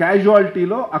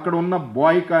క్యాజువాలిటీలో అక్కడ ఉన్న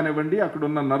బాయ్ కానివ్వండి, అక్కడ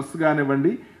ఉన్న నర్స్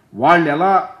కానివ్వండి, వాళ్ళు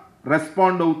ఎలా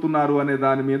రెస్పాండ్ అవుతున్నారు అనే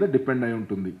దాని మీద డిపెండ్ అయి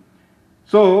ఉంటుంది.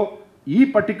 సో ఈ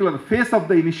particular face of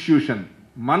the institution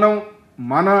మనం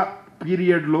మన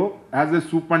పీరియడ్లో యాజ్ ఎ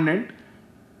సూపరింటెండెంట్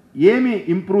ఏమి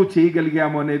ఇంప్రూవ్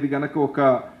చేయగలిగాము అనేది కనుక ఒక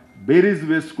బేరీజ్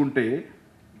వేసుకుంటే,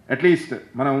 అట్లీస్ట్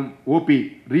మనం ఓపీ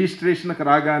రిజిస్ట్రేషన్కి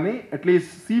రాగానే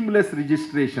అట్లీస్ట్ సీమ్లెస్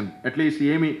రిజిస్ట్రేషన్, అట్లీస్ట్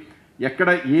ఎక్కడ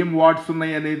ఏం వార్డ్స్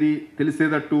ఉన్నాయి అనేది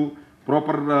తెలిసేటట్టు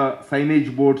ప్రాపర్ సైనేజ్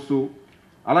బోర్డ్సు,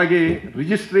 అలాగే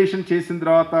రిజిస్ట్రేషన్ చేసిన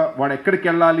తర్వాత వాడు ఎక్కడికి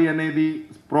వెళ్ళాలి అనేది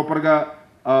ప్రాపర్గా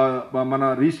మన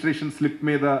రిజిస్ట్రేషన్ స్లిప్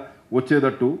మీద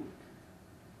వచ్చేటట్టు,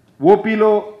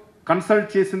 ఓపీలో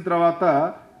కన్సల్ట్ చేసిన తర్వాత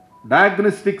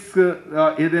డయాగ్నోస్టిక్స్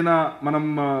ఏదైనా మనం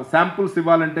శాంపుల్స్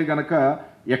ఇవ్వాలంటే కనుక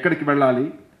ఎక్కడికి వెళ్ళాలి,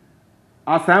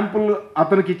 ఆ శాంపుల్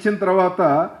అతనికి ఇచ్చిన తర్వాత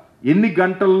ఎన్ని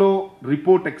గంటల్లో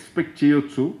రిపోర్ట్ ఎక్స్పెక్ట్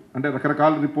చేయొచ్చు, అంటే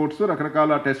రకరకాల రిపోర్ట్స్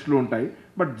రకరకాల టెస్టులు ఉంటాయి.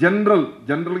 బట్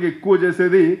జనరల్గా ఎక్కువ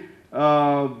చేసేది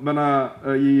మన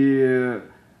ఈ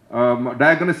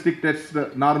డయాగ్నోస్టిక్ టెస్ట్,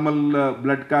 నార్మల్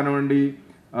బ్లడ్ కానివ్వండి,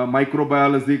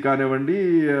 మైక్రోబయాలజీ కానివ్వండి,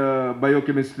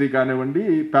 బయోకెమిస్ట్రీ కానివ్వండి,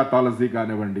 ప్యాథాలజీ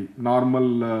కానివ్వండి,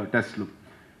 నార్మల్ టెస్ట్లు.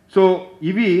 సో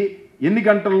ఇవి ఎన్ని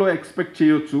గంటల్లో ఎక్స్పెక్ట్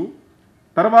చేయొచ్చు,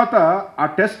 తర్వాత ఆ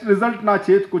టెస్ట్ రిజల్ట్ నా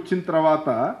చేతికి వచ్చిన తర్వాత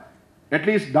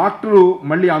అట్లీస్ట్ డాక్టరు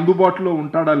మళ్ళీ అందుబాటులో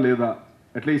ఉంటాడా లేదా,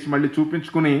 అట్లీస్ట్ మళ్ళీ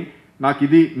చూపించుకుని నాకు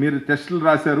ఇది మీరు టెస్టులు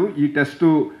రాశారు, ఈ టెస్టు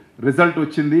రిజల్ట్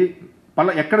వచ్చింది,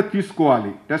 ఎక్కడ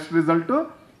తీసుకోవాలి, టెస్ట్ రిజల్ట్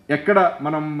ఎక్కడ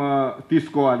మనం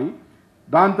తీసుకోవాలి.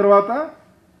 దాని తర్వాత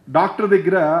డాక్టర్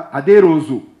దగ్గర అదే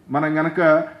రోజు మనం కనుక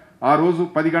ఆ రోజు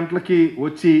 10 గంటలకి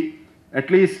వచ్చి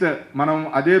అట్లీస్ట్ మనం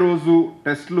అదే రోజు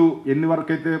టెస్ట్లు ఎన్ని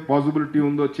వరకు అయితే పాసిబిలిటీ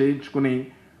ఉందో చేయించుకుని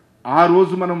ఆ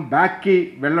రోజు మనం బ్యాక్కి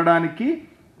వెళ్ళడానికి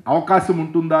అవకాశం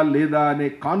ఉంటుందా లేదా అనే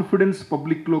కాన్ఫిడెన్స్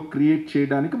పబ్లిక్లో క్రియేట్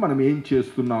చేయడానికి మనం ఏం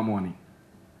చేస్తున్నాము అని.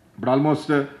 ఇప్పుడు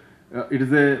almost it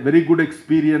is a very good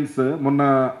experience మొన్న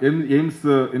ఎయిమ్స్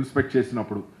ఇన్స్పెక్ట్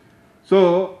చేసినప్పుడు. సో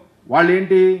వాళ్ళు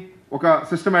ఏంటి, ఒక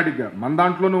సిస్టమేటిక్గా మన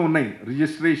దాంట్లోనూ ఉన్నాయి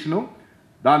రిజిస్ట్రేషను,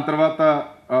 దాని తర్వాత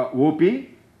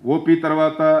ఓపీ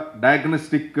తర్వాత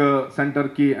డయాగ్నోస్టిక్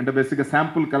సెంటర్కి, అంటే బేసిక్గా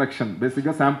శాంపుల్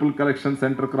కలెక్షన్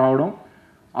సెంటర్కి రావడం,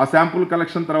 ఆ శాంపుల్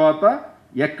కలెక్షన్ తర్వాత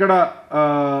ఎక్కడ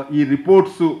ఈ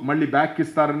రిపోర్ట్స్ మళ్ళీ బ్యాక్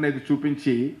ఇస్తారనేది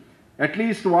చూపించి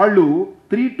అట్లీస్ట్ వాళ్ళు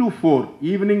 3 to 4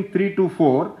 evening 3 to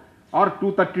 4 are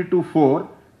 2:30 to 4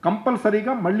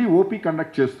 కంపల్సరీగా మళ్ళీ ఓపీ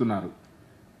కండక్ట్ చేస్తున్నారు.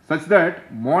 సచ్ దట్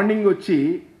మార్నింగ్ వచ్చి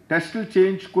టెస్టులు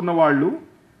చేయించుకున్న వాళ్ళు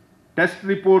టెస్ట్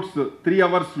రిపోర్ట్స్ 3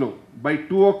 అవర్స్లో by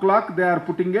 2 o'clock they are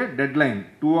putting a dead line.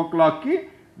 2 o'clockకి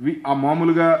ఆ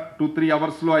మామూలుగా 2-3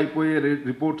 అవర్స్లో అయిపోయే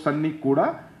రిపోర్ట్స్ అన్నీ కూడా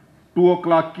 2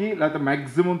 o'clockకి లేకపోతే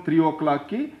మ్యాక్సిమం 3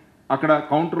 o'clockకి అక్కడ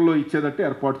కౌంటర్లో ఇచ్చేటట్టు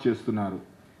ఏర్పాటు చేస్తున్నారు.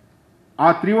 ఆ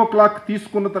 3 o'clock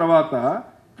తీసుకున్న తర్వాత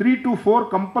 3 to 4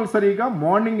 కంపల్సరీగా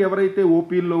మార్నింగ్ ఎవరైతే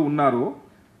ఓపీల్లో ఉన్నారో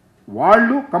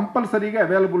వాళ్ళు కంపల్సరీగా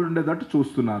అవైలబుల్ ఉండేటట్టు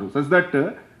చూస్తున్నారు. సచ్ దట్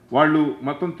వాళ్ళు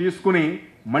మొత్తం తీసుకుని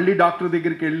మళ్ళీ డాక్టర్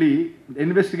దగ్గరికి వెళ్ళి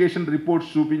ఇన్వెస్టిగేషన్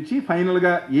రిపోర్ట్స్ చూపించి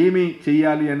ఫైనల్గా ఏమి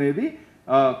చేయాలి అనేది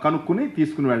కనుక్కుని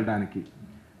తీసుకుని వెళ్ళడానికి.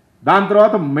 దాని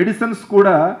తర్వాత మెడిసిన్స్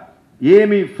కూడా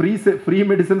ఏమి ఫ్రీ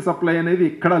మెడిసిన్ సప్లై అనేది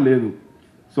ఎక్కడా లేదు.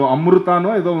 సో అమృతానో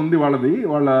ఏదో ఉంది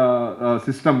వాళ్ళ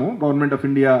system, government of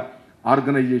India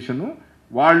organisation,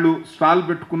 వాళ్ళు స్టాల్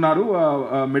పెట్టుకున్నారు,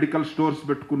 మెడికల్ స్టోర్స్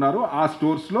పెట్టుకున్నారు, ఆ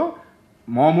స్టోర్స్లో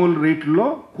మామూలు రేట్లలో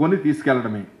కొని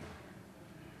తీసుకెళ్ళడమే.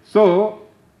 సో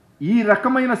ఈ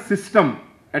రకమైన సిస్టమ్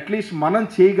అట్లీస్ట్ మనం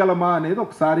చేయగలమా అనేది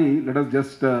ఒకసారి let us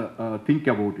just think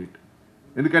about it.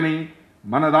 ఎందుకని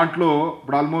మన దాంట్లో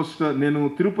ఇప్పుడు ఆల్మోస్ట్ నేను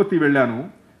తిరుపతి వెళ్ళాను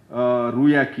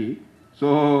రూయాకి. సో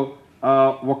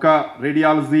ఒక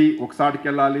రేడియాలజీ ఒకసాటికి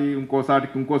వెళ్ళాలి,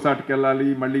 ఇంకోసాటికి వెళ్ళాలి,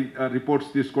 మళ్ళీ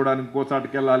రిపోర్ట్స్ తీసుకోవడానికి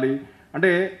ఇంకోసాటికి వెళ్ళాలి.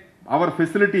 అంటే అవర్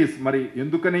ఫెసిలిటీస్ మరి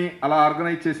ఎందుకని అలా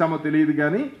ఆర్గనైజ్ చేశామో తెలియదు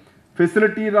కానీ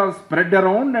facilities are spread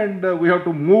around and we have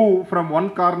to move from one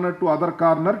corner to other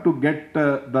corner to get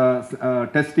the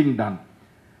testing done.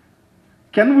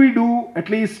 Can we do at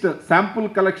least sample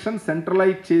collection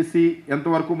centralize చేసి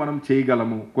ఎంతవరకు మనం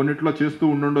చేయగలము? కొన్నిట్లో చేస్తూ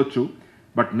ఉండొచ్చు,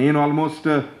 బట్ నేను ఆల్మోస్ట్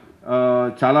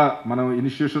చాలా మనం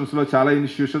చాలా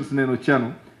ఇన్స్టిట్యూషన్స్ నేను వచ్చాను.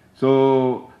 సో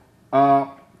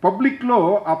పబ్లిక్లో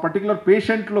ఆ పర్టికులర్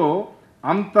పేషెంట్లో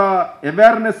అంత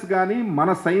అవేర్నెస్ కానీ మన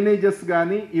సైనేజెస్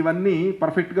కానీ ఇవన్నీ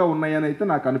పర్ఫెక్ట్గా ఉన్నాయని అయితే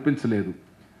నాకు అనిపించలేదు.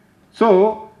 సో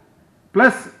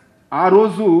ప్లస్ ఆ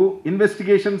రోజు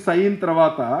ఇన్వెస్టిగేషన్స్ అయిన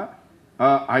తర్వాత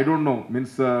ఐ డోంట్ నో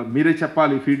మీన్స్ మీరే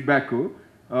చెప్పాలి ఫీడ్బ్యాక్.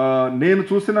 నేను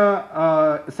చూసిన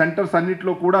సెంటర్స్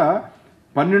అన్నిట్లో కూడా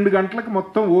 12 గంటలకు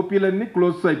మొత్తం ఓపీలన్నీ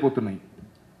క్లోజ్ అయిపోతున్నాయి.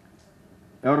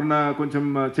 ఎవరన్నా కొంచెం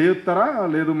చేయొస్తారా?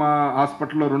 లేదు మా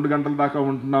హాస్పిటల్లో 2 గంటల దాకా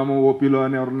ఉంటున్నాము ఓపీలో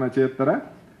అని ఎవరన్నా చేయొస్తారా?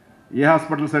 ఏ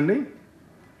హాస్పిటల్స్ అండి?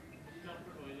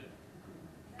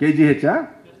 కేజీహెచా?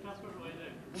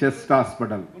 Chest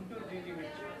hospital.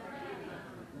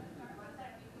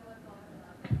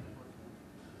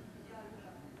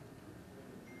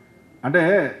 అంటే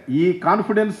ఈ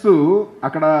కాన్ఫిడెన్స్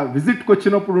అక్కడ విజిట్కి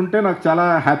వచ్చినప్పుడు ఉంటే నాకు చాలా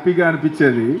హ్యాపీగా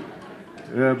అనిపించేది.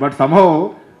 బట్ సమ్హౌ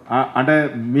అంటే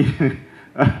మీ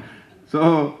సో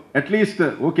అట్లీస్ట్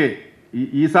ఓకే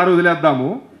ఈసారి వదిలేద్దాము,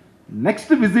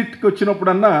 నెక్స్ట్ విజిట్కి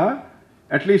వచ్చినప్పుడన్నా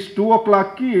అట్లీస్ట్ 2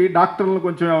 o'clockకి డాక్టర్లను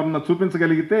కొంచెం ఎవరన్నా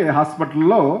చూపించగలిగితే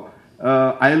హాస్పిటల్లో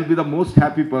I will be the most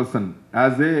happy person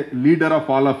as a leader of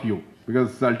all of you.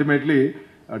 Because ultimately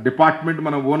department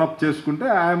మనం ఓనప్ చేసుకుంటే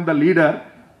I'm the leader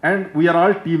and we are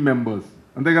all team members,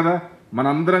 అంతే కదా.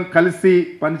 మనందరం కలిసి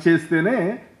పనిచేస్తేనే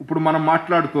ఇప్పుడు మనం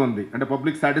మాట్లాడుతోంది అంటే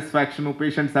పబ్లిక్ సాటిస్ఫాక్షన్,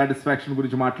 పేషెంట్ సాటిస్ఫాక్షన్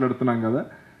గురించి మాట్లాడుతున్నాం కదా.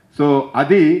 సో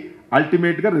అది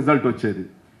అల్టిమేట్గా రిజల్ట్ వచ్చేది.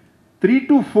 3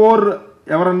 to 4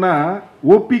 ఎవరన్నా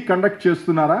ఓపీ కండక్ట్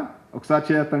చేస్తున్నారా? ఒకసారి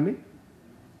చేయొద్దండి.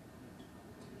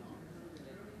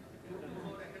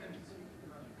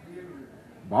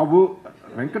 బాబు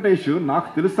వెంకటేష్, నాకు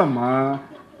తెలుసమ్మా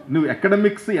నువ్వు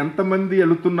ఎకడమిక్స్ ఎంతమంది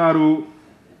వెళుతున్నారు,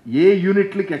 ఏ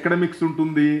యూనిట్లకి ఎకడమిక్స్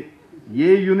ఉంటుంది, ఏ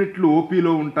యూనిట్లు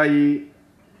ఓపీలో ఉంటాయి,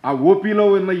 ఆ ఓపీలో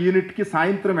ఉన్న యూనిట్కి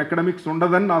సాయంత్రం ఎకడమిక్స్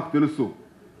ఉండదని నాకు తెలుసు.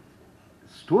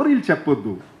 స్టోరీలు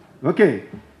చెప్పొద్దు. ఓకే,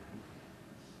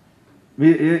 మీ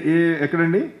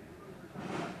ఎక్కడండి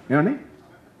ఏమండి?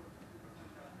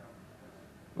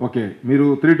 ఓకే, మీరు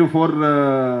 3 to 4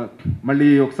 మళ్ళీ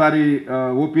ఒకసారి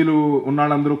ఓపీలు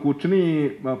ఉన్నాళ్ళందరూ కూర్చుని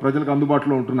ప్రజలకు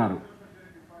అందుబాటులో ఉంటున్నారు.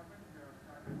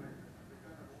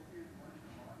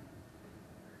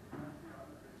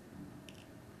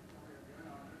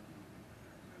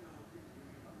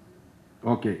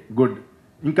 Okay, good.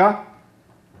 ఇంకా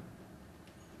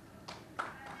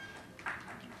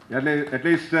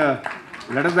at least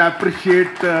let us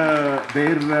appreciate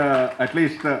their at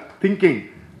least thinking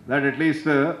that at least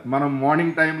మనం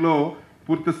మార్నింగ్ టైంలో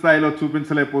పూర్తి స్థాయిలో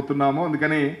చూపించలేకపోతున్నాము,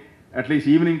 అందుకని అట్లీస్ట్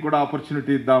ఈవినింగ్ కూడా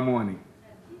ఆపర్చునిటీ ఇద్దాము అని.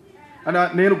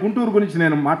 నేను గుంటూరు గురించి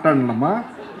నేను మాట్లాడనమ్మా,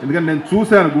 ఎందుకంటే నేను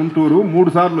చూశాను గుంటూరు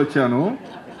 3 సార్లు వచ్చాను.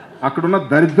 అక్కడున్న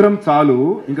దరిద్రం చాలు,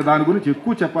 ఇంకా దాని గురించి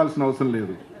ఎక్కువ చెప్పాల్సిన అవసరం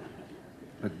లేదు.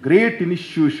 గ్రేట్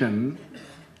ఇన్స్టిట్యూషన్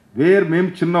వేర్ మేము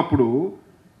చిన్నప్పుడు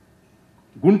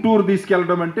గుంటూరు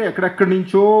తీసుకెళ్ళడం అంటే ఎక్కడెక్కడి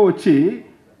నుంచో వచ్చి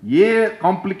ఏ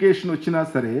కాంప్లికేషన్ వచ్చినా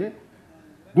సరే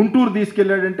గుంటూరు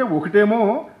తీసుకెళ్ళాడంటే ఒకటేమో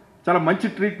చాలా మంచి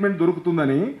ట్రీట్మెంట్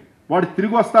దొరుకుతుందని, వాడు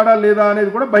తిరిగి వస్తాడా లేదా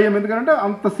అనేది కూడా భయం, ఎందుకంటే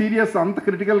అంత సీరియస్ అంత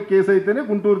క్రిటికల్ కేసు అయితేనే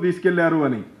గుంటూరు తీసుకెళ్లారు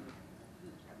అని.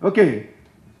 Okay,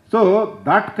 so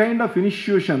that kind of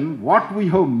institution what we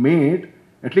have made,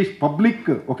 at least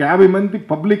public ఒక 50 మంది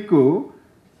పబ్లిక్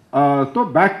తో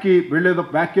బ్యాక్కి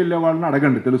వెళ్ళే వాళ్ళని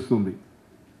అడగండి, తెలుస్తుంది.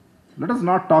 Let us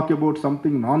not talk about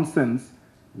something nonsense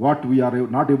what we are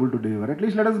not able to deliver. At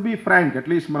least let us be frank. At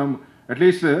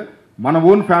least మన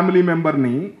own family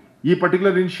మెంబర్ని ఈ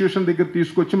పర్టికులర్ ఇన్స్టిట్యూషన్ దగ్గర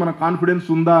తీసుకొచ్చి మన కాన్ఫిడెన్స్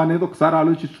ఉందా అనేది ఒకసారి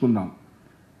ఆలోచించుకుందాం,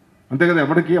 అంతే కదా.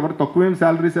 ఎవరికి తక్కువేం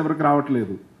శాలరీస్ ఎవరికి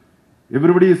రావట్లేదు.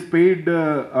 Everybody is paid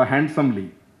హ్యాండ్సమ్లీ.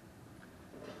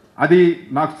 అది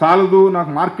నాకు చాలదు,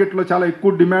 నాకు మార్కెట్లో చాలా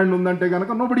ఎక్కువ డిమాండ్ ఉందంటే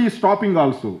కనుక నోబడి ఈజ్ స్టాపింగ్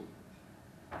ఆల్సో.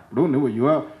 ఇప్పుడు నువ్వు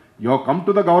you come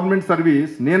to the government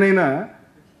service, నేనైనా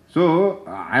సో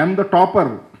ఐఎమ్ ద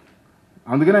టాపర్,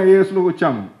 అందుకనే ఐఏఎస్లోకి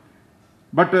వచ్చాము.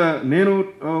 బట్ నేను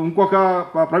ఇంకొక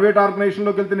ప్రైవేట్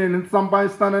ఆర్గనైజేషన్లోకి వెళ్తే నేను ఎంత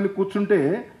సంపాదిస్తానని కూర్చుంటే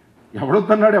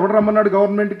ఎవడొద్దన్నాడు, ఎవడు రమ్మన్నాడు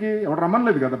గవర్నమెంట్కి? ఎవడు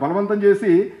రమ్మనలేదు కదా. బలవంతం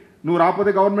చేసి నువ్వు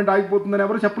రాకపోతే గవర్నమెంట్ ఆగిపోతుందని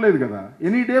ఎవరు చెప్పలేదు కదా.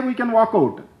 Any day we can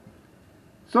walkout.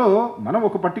 So మనం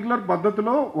ఒక పర్టికులర్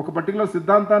పద్ధతిలో ఒక పర్టికులర్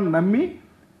సిద్ధాంతాన్ని నమ్మి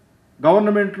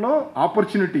గవర్నమెంట్లో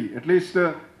ఆపర్చునిటీ, అట్లీస్ట్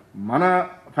మన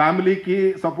ఫ్యామిలీకి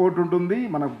సపోర్ట్ ఉంటుంది,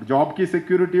 మన జాబ్కి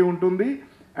సెక్యూరిటీ ఉంటుంది,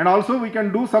 and also we can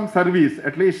do some service.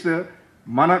 At least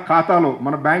మన ఖాతాలో,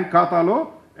 మన బ్యాంక్ ఖాతాలో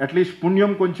అట్లీస్ట్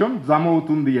పుణ్యం కొంచెం జమ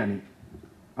అవుతుంది అని,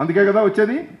 అందుకే కదా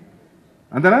వచ్చేది,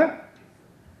 అంతేనా?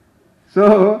 సో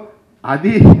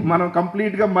అది మనం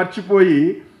కంప్లీట్గా మర్చిపోయి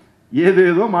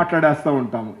ఏదేదో మాట్లాడేస్తూ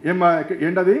ఉంటాము.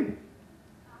 ఏంటది?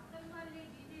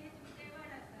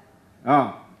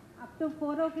 Up to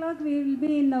 4 o'clock we will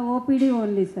be in the OPD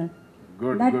only, sir.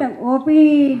 Good. That good. OP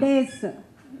days,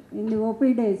 in the OP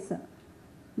days.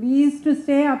 We used to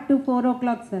stay up to 4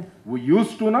 o'clock, sir. We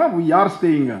used to, na? We are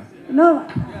staying. No,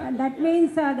 that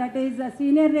means that is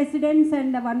senior residents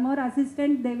and one more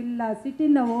assistant, they will sit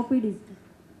in the OPDs.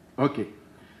 Okay,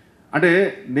 అంటే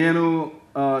నేను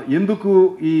ఎందుకు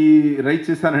ఈ right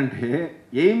చేశానంటే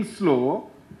ఎయిమ్స్లో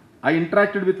I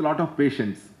interacted with lot of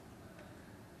patients.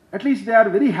 At least they are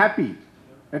very happy.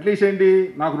 At least ఏంటి,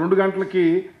 నాకు 2 గంటలకి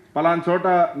పలానా చోట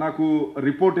నాకు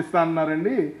రిపోర్ట్ ఇస్తా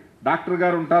అన్నారండి, డాక్టర్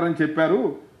గారు ఉంటారని చెప్పారు,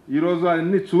 ఈరోజు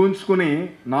అన్నీ చూయించుకుని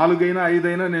 4 అయినా 5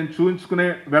 అయినా నేను చూయించుకునే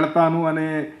వెళతాను అనే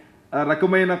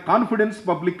రకమైన కాన్ఫిడెన్స్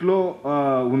పబ్లిక్లో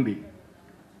ఉంది.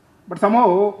 But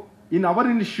somehow in our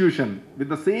institution, with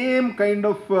the same kind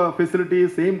of facilities,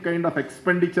 same kind of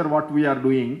expenditure what we are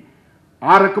doing,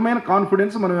 ఆ రకమైన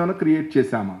కాన్ఫిడెన్స్ మనం ఏమైనా క్రియేట్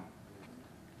చేశామా?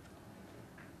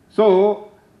 సో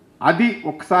అది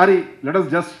ఒకసారి let us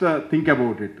just think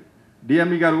about it.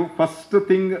 DME గారు, first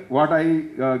thing what I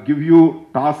give you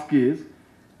task is,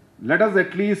 let us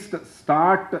at least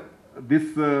start this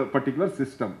particular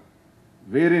system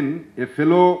wherein a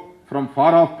fellow from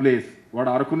far off place, వాడు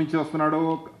అరకు నుంచి వస్తున్నాడో,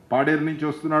 పాడేరు నుంచి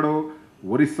వస్తున్నాడో,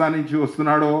 ఒరిస్సా నుంచి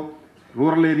వస్తున్నాడో,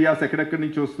 rural areas ఎక్కడెక్కడి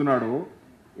నుంచి వస్తున్నాడో,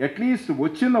 at least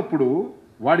వచ్చినప్పుడు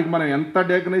వాడికి మనం ఎంత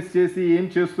డయాగ్నైజ్ చేసి ఏం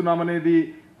చేస్తున్నామనేది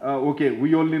okay, we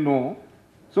only no.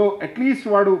 So at least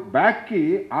వాడు బ్యాక్కి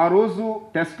ఆ రోజు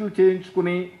టెస్టులు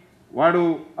చేయించుకుని వాడు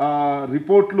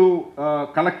రిపోర్ట్లు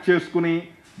కలెక్ట్ చేసుకుని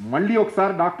మళ్ళీ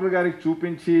ఒకసారి డాక్టర్ గారికి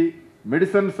చూపించి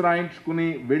మెడిసిన్స్ రాయించుకుని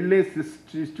వెళ్ళే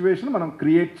సిచ్యువేషన్ మనం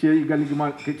క్రియేట్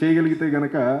చేయగలిగితే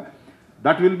కనుక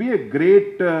that will be a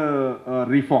great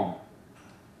reform.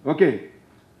 Okay,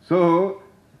 so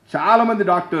చాలామంది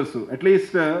doctors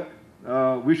at least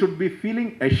we should be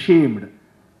feeling ashamed.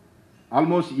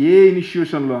 Almost ఏ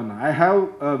ఇన్స్టిట్యూషన్లో అన్న ఐ హ్యావ్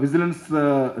విజిలెన్స్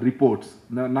రిపోర్ట్స్,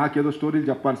 నాకేదో స్టోరీలు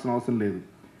చెప్పాల్సిన అవసరం లేదు.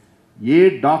 ఏ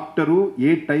డాక్టరు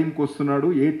ఏ టైంకి వస్తున్నాడు,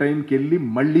 ఏ టైంకి వెళ్ళి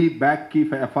మళ్ళీ బ్యాక్కి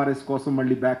ఎఫ్ఆర్ఎస్ కోసం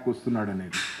మళ్ళీ బ్యాక్ వస్తున్నాడు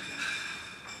అనేది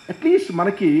అట్లీస్ట్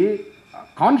మనకి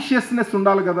కాన్షియస్నెస్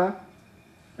ఉండాలి కదా.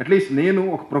 అట్లీస్ట్ నేను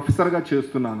ఒక ప్రొఫెసర్గా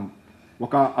చేస్తున్నాను,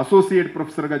 ఒక అసోసియేట్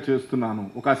ప్రొఫెసర్గా చేస్తున్నాను,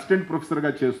 ఒక అసిస్టెంట్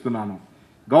ప్రొఫెసర్గా చేస్తున్నాను,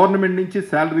 గవర్నమెంట్ నుంచి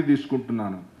శాలరీ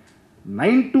తీసుకుంటున్నాను.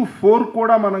 9 to 4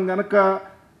 కూడా మనం కనుక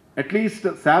అట్లీస్ట్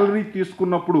శాలరీ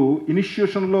తీసుకున్నప్పుడు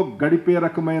ఇన్స్టిట్యూషన్లో గడిపే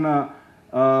రకమైన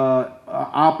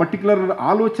ఆ పర్టికులర్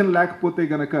ఆలోచన లేకపోతే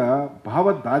గనక భావ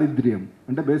దారిద్ర్యం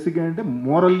అంటే బేసిక్గా అంటే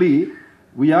మోరల్లీ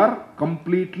వీఆర్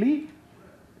కంప్లీట్లీ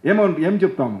ఏం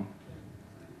చెప్తాము,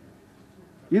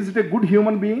 is it a good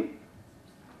human being?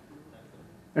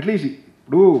 At least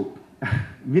ఇప్పుడు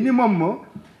మినిమమ్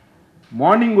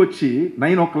మార్నింగ్ వచ్చి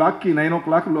 9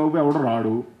 o'clock లోపు ఎవడు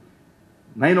రాడు,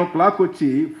 9 o'clock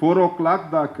వచ్చి 4 o'clock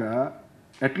దాకా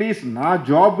అట్లీస్ట్ నా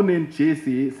జాబ్ నేను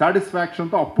చేసి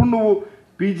సాటిస్ఫాక్షన్తో అప్పుడు నువ్వు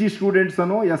పీజీ స్టూడెంట్స్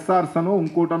అనో ఎస్ఆర్స్ అనో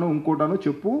ఇంకోటనో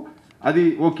చెప్పు, అది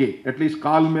ఓకే. అట్లీస్ట్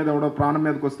కాలు మీద ఎవడో ప్రాణం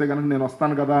మీదకి వస్తే కనుక నేను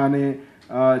వస్తాను కదా అనే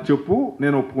చెప్పు,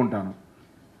 నేను ఒప్పుకుంటాను.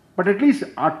 బట్ అట్లీస్ట్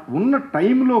ఉన్న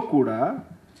టైంలో కూడా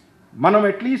మనం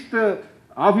అట్లీస్ట్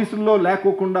ఆఫీసుల్లో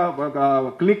లేకోకుండా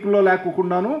క్లినిక్లో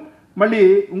లేకోకుండాను మళ్ళీ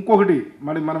ఇంకొకటి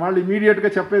మన వాళ్ళు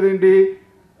ఇమీడియట్గా చెప్పేది ఏంటి,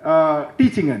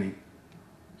 టీచింగ్ అని.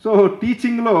 సో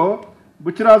టీచింగ్లో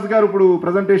బుచ్చిరాజు గారు ఇప్పుడు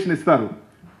ప్రజెంటేషన్ ఇస్తారు,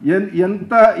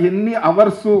 ఎన్ని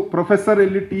అవర్స్ ప్రొఫెసర్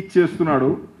వెళ్ళి టీచ్ చేస్తున్నాడు,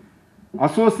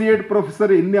 అసోసియేట్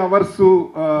ప్రొఫెసర్ ఎన్ని అవర్స్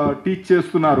టీచ్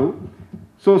చేస్తున్నారు.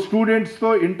 సో స్టూడెంట్స్తో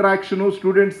ఇంటరాక్షను,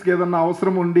 స్టూడెంట్స్కి ఏదన్నా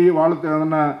అవసరం ఉండి వాళ్ళతో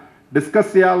ఏదన్నా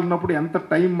డిస్కస్ చేయాలన్నప్పుడు ఎంత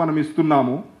టైం మనం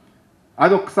ఇస్తున్నాము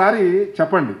అది ఒకసారి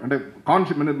చెప్పండి. అంటే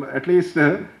అట్లీస్ట్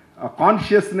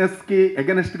కాన్షియస్నెస్కి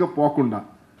ఎగనెస్ట్గా పోకుండా.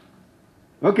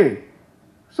 Okay,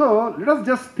 so let us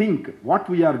just think what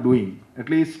we are doing.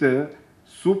 At least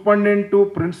superintendent,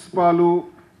 principal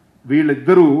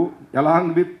వీళ్ళిద్దరూ along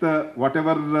with what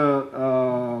ever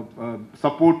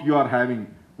support you are having,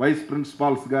 vice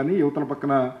principals కానీ, యువతల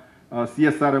పక్కన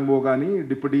సిఎస్ఆర్ఎంఓ కానీ,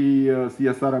 డిప్యూటీ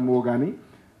సిఎస్ఆర్ఎంఓ కానీ,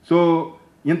 సో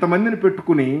ఇంతమందిని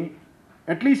పెట్టుకుని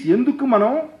అట్లీస్ట్ ఎందుకు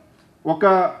మనం ఒక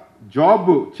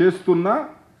జాబ్ చేస్తున్న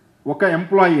ఒక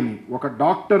ఎంప్లాయీని, ఒక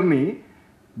డాక్టర్ని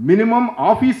మినిమం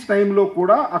ఆఫీస్ టైంలో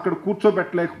కూడా అక్కడ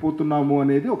కూర్చోబెట్టలేకపోతున్నాము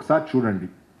అనేది ఒకసారి చూడండి.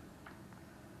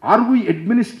 Are we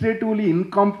administratively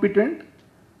incompetent?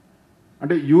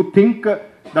 అంటే you think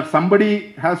that somebody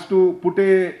has to put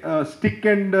a stick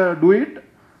and do it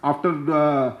after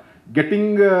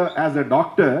getting as a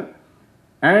doctor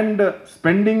and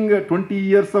spending 20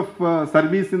 years of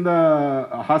service in the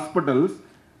hospitals.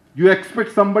 You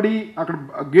expect somebody అక్కడ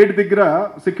gate దగ్గర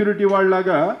security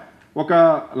వాళ్ళలాగా ఒక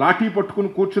లాఠీ పట్టుకుని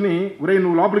కూర్చుని, ఒరే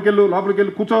నువ్వు లోపలికి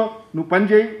వెళ్ళి కూర్చో, నువ్వు పని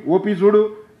చేయి, ఓపీ చూడు,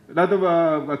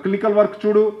 లేకపోతే క్లినికల్ వర్క్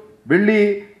చూడు, వెళ్ళి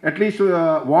అట్లీస్ట్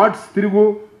వార్డ్స్ తిరుగు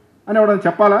అని ఎవడని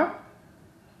చెప్పాలా?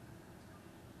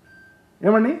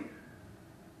 ఏమండి?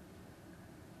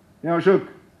 ఏం అశోక్,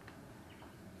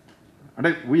 అంటే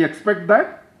వీ ఎక్స్పెక్ట్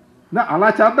దట్ అలా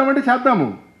చేద్దామంటే చేద్దాము,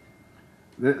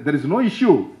 దెర్ ఇస్ నో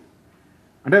ఇష్యూ.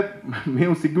 అంటే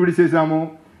మేము సిగ్గువిడిసేసాము,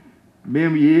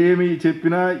 మేము ఏమి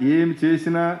చెప్పినా ఏమి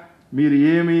చేసినా మీరు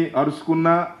ఏమి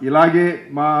అరుచుకున్నా ఇలాగే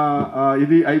మా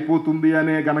ఇది అయిపోతుంది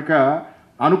అనే గనక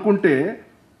అనుకుంటే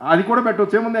అది కూడా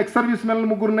పెట్టవచ్చు. ఏముంది, ఎక్స్ సర్వీస్ మెన్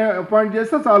ముగ్గురిని అపాయింట్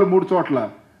చేస్తే చాలు 3 చోట్ల.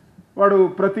 వాడు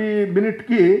ప్రతి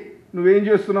మినిట్కి నువ్వేం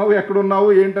చేస్తున్నావు, ఎక్కడున్నావు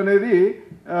ఏంటనేది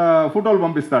ఫోటోలు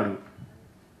పంపిస్తాడు.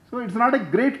 So it's not a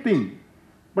great thing.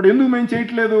 But ఎందుకు మేము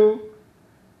చేయట్లేదు?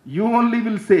 You only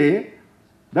will say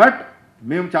that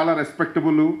మేము చాలా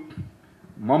రెస్పెక్టబుల్,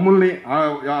 మమ్మల్ని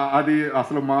అది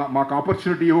అసలు మాకు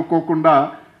ఆపర్చునిటీ ఇవ్వకోకుండా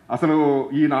అసలు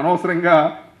ఈయన అనవసరంగా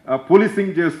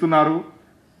పోలీసింగ్ చేస్తున్నారు,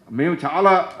 మేము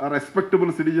చాలా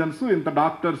రెస్పెక్టబుల్ సిటిజన్స్, ఇంత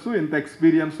డాక్టర్స్, ఇంత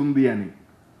ఎక్స్పీరియన్స్ ఉంది అని.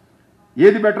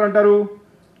 ఏది బెటర్ అంటారు?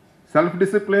 సెల్ఫ్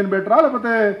డిసిప్లిన్ బెటరా,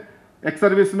 లేకపోతే ఎక్స్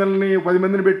సర్వీస్ మెన్ని 10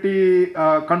 మందిని పెట్టి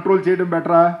కంట్రోల్ చేయడం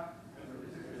బెటరా?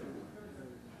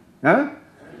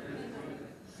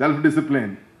 Self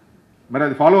discipline. మరి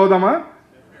అది ఫాలో అవుదామా?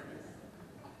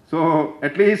 సో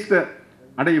అట్లీస్ట్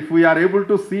అంటే if we are able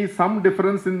to see some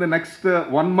difference in the next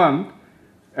 1 month,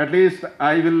 at least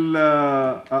I will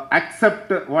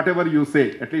accept what ever you say.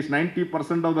 At least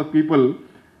 90% of the people,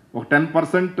 ఒక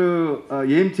 10%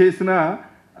 ఏం చేసినా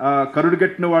కరుడు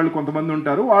కట్టిన వాళ్ళు కొంతమంది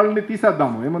ఉంటారు, వాళ్ళని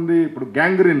తీసేద్దాము. ఏమంది, ఇప్పుడు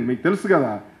గ్యాంగ్రీన్ మీకు తెలుసు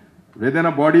కదా,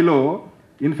 ఏదైనా బాడీలో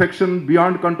ఇన్ఫెక్షన్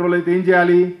బియాండ్ కంట్రోల్ అయితే ఏం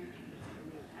చేయాలి?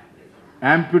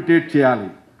 యాంప్యుటేట్ చేయాలి,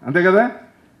 అంతే కదా?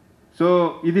 సో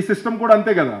ఇది సిస్టమ్ కూడా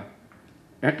అంతే కదా.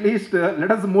 At least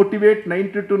let us motivate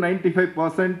 90 to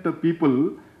 95% people.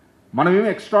 మనమేమి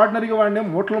ఎక్స్ట్రాడినరీగా వాడినే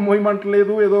మూటలు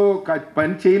మోయమంటలేదు, ఏదో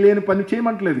పని చేయలేని పని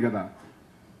చేయమంటలేదు కదా.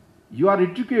 You are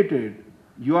educated,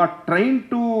 you are train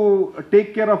to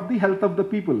take care of the health of the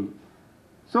people.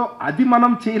 So అది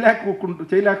మనం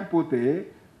చేయలేకపోతే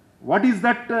what is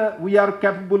that we are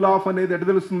capable of అనేది ఎట్లా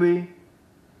తెలుస్తుంది?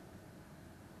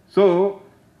 సో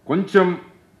కొంచెం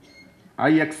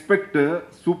I expect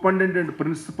superintendent and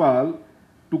principal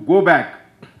to go back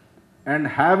and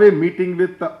have a meeting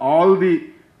with all the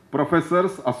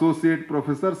professors, associate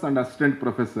professors and assistant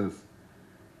professors,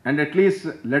 and at least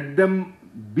let them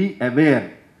be aware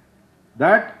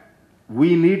that we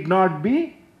need not be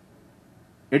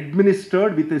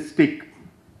administered with a stick.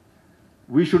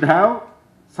 We should have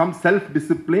some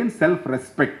self-discipline,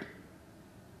 self-respect.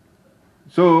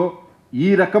 So ఈ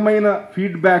రకమైన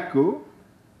feedback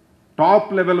top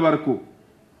level వరకు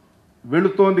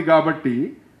వెళుతోంది కాబట్టి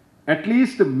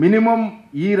at least minimum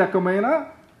ఈ రకమైన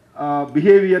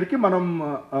బిహేవియర్కి మనం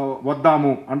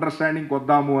వద్దాము, understanding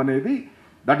వద్దాము అనేది,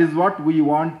 that is what we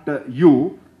want you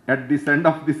at this end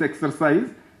of this exercise.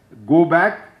 Go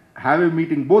back, have a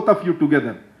meeting, both of you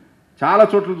together. చాలా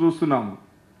చోట్ల చూస్తున్నాము.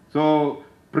 సో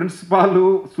ప్రిన్సిపాల్,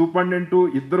 సూపరింటెండెంట్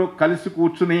ఇద్దరు కలిసి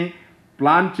కూర్చుని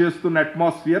ప్లాన్ చేస్తున్న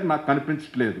అట్మాస్ఫియర్ నాకు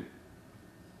కనిపించట్లేదు.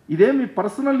 ఇదేమి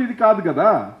పర్సనల్ ఇది కాదు కదా.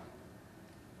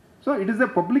 So it is a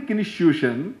public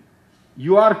institution.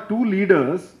 You are 2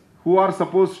 leaders who are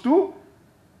supposed to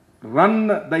run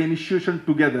the institution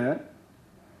together,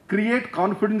 create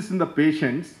confidence in the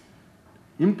patients,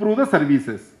 improve the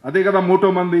services. అదే కదా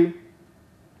మోటో మంది.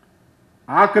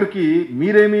 ఆఖరికి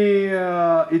మీరేమి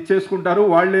ఇచ్చేసుకుంటారు,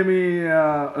 వాళ్ళేమి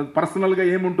పర్సనల్గా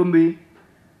ఏముంటుంది.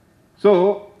 సో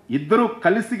ఇద్దరు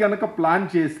కలిసి కనుక ప్లాన్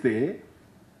చేస్తే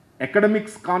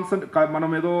అకాడమిక్స్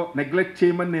మనం ఏదో నెగ్లెక్ట్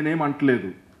చేయమని నేనేం అంటలేదు.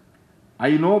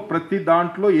 ఐ నో ప్రతి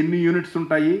దాంట్లో ఎన్ని యూనిట్స్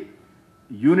ఉంటాయి,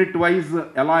 యూనిట్ వైజ్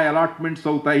ఎలా అలాట్మెంట్స్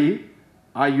అవుతాయి,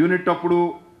 ఆ యూనిట్ అప్పుడు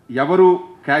ఎవరు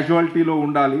క్యాజువాలిటీలో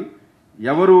ఉండాలి,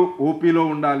 ఎవరు ఓపీలో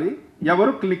ఉండాలి,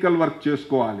 ఎవరు క్లినికల్ వర్క్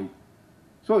చేసుకోవాలి.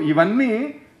 సో ఇవన్నీ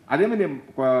అదేమి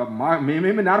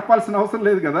మేమేమి నేర్పాల్సిన అవసరం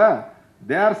లేదు కదా.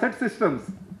 They are set systems.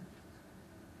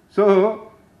 So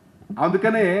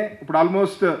అందుకనే ఇప్పుడు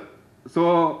ఆల్మోస్ట్ సో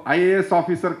ఐఏఎస్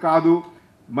ఆఫీసర్ కాదు,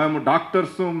 మేము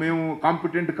డాక్టర్స్, మేము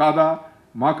కాంపిటెంట్ కాదా,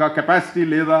 మాకు ఆ కెపాసిటీ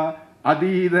లేదా, అది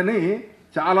ఇదని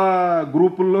చాలా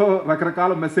గ్రూపుల్లో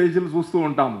రకరకాల మెసేజ్లు చూస్తూ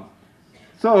ఉంటాము.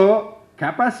 సో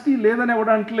కెపాసిటీ లేదని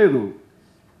ఇవ్వడంటలేదు,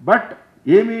 బట్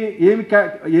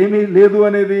ఏమి లేదు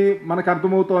అనేది మనకు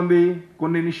అర్థమవుతోంది.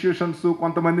 కొన్ని ఇన్స్టిట్యూషన్స్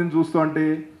కొంతమందిని చూస్తూ అంటే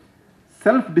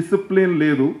సెల్ఫ్ డిసిప్లిన్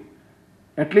లేదు,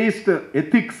 అట్లీస్ట్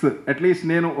ఎథిక్స్. అట్లీస్ట్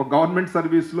నేను ఒక గవర్నమెంట్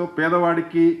సర్వీస్లో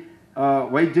పేదవాడికి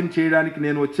వైద్యం చేయడానికి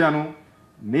నేను వచ్చాను,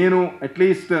 నేను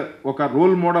అట్లీస్ట్ ఒక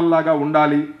రోల్ మోడల్ లాగా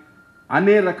ఉండాలి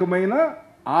అనే రకమైన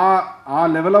ఆ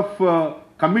లెవెల్ ఆఫ్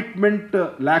కమిట్మెంట్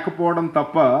లేకపోవడం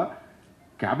తప్ప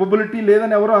క్యాపబిలిటీ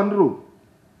లేదని ఎవరో అనరు.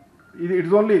 ఇది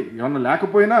ఇట్స్ ఓన్లీ ఏమన్నా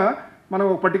లేకపోయినా మనం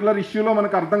ఒక పర్టికులర్ ఇష్యూలో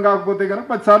మనకు అర్థం కాకపోతే కనుక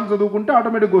 10 సార్లు చదువుకుంటే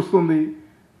ఆటోమేటిక్గా వస్తుంది.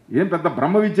 ఏం పెద్ద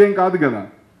బ్రహ్మ విద్యం కాదు కదా.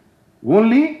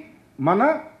 ఓన్లీ మన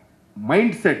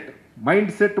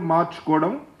మైండ్ సెట్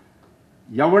మార్చుకోవడం.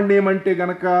 ఎవరిని ఏమంటే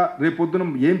గనక రేపొద్దున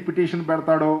ఏం పిటిషన్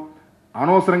పెడతాడో,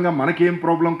 అనవసరంగా మనకేం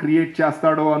ప్రాబ్లం క్రియేట్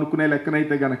చేస్తాడో అనుకునే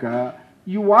లెక్కనైతే గనక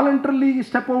you voluntarily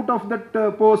step out of that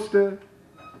post.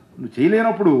 నువ్వు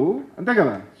చేయలేనప్పుడు అంతే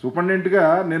కదా. సూపరింటెండెంట్గా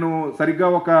నేను సరిగ్గా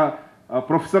ఒక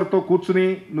ప్రొఫెసర్తో కూర్చుని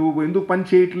నువ్వు ఎందుకు పని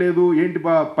చేయట్లేదు, ఏంటి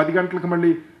 10 గంటలకు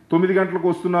మళ్ళీ 9 గంటలకు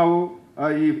వస్తున్నావు,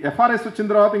 ఈ ఎఫ్ఆర్ఎస్ వచ్చిన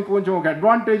తర్వాత ఇంకొంచెం ఒక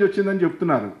అడ్వాంటేజ్ వచ్చిందని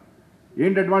చెప్తున్నారు.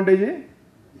 ఏంటి అడ్వాంటేజ్?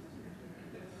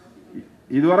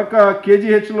 ఇదివరకు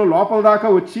కేజీహెచ్లో లోపల దాకా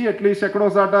వచ్చి అట్లీస్ట్ ఎక్కడో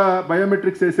సాట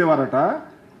బయోమెట్రిక్స్ వేసేవారట.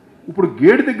 ఇప్పుడు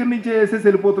గేట్ దగ్గర నుంచే వేసేసి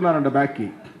వెళ్ళిపోతున్నారంట బ్యాక్కి.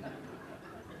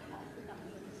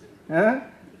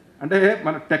 అంటే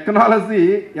మన టెక్నాలజీ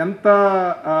ఎంత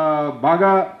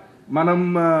బాగా మనం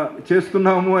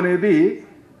చేస్తున్నాము అనేది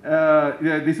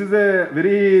this is a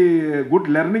very good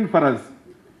learning for us.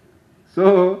 So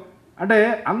అంటే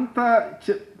అంత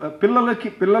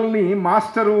పిల్లల్ని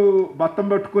మాస్టరు బత్తం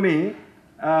పెట్టుకుని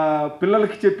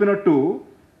పిల్లలకి చెప్పినట్టు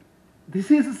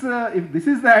this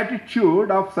is the attitude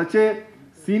of such a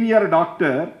senior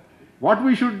doctor. What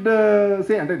we should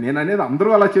say అంటే నేను అనేది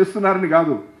అందరూ అలా చేస్తున్నారని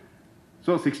కాదు.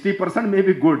 So 60% may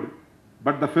be good,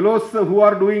 but the fellows who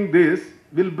are doing this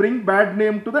will bring bad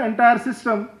name to the entire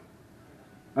system.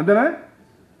 అంతేనా?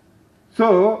 So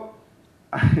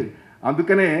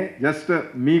అందుకనే just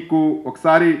మీకు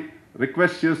ఒకసారి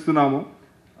రిక్వెస్ట్ చేస్తున్నాము,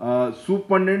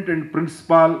 సూపరింటెండెంట్ అండ్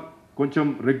ప్రిన్సిపాల్ కొంచెం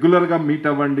రెగ్యులర్గా మీట్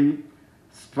అవ్వండి,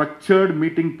 స్ట్రక్చర్డ్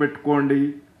మీటింగ్ పెట్టుకోండి.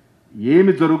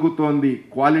 ఏమి జరుగుతోంది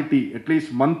క్వాలిటీ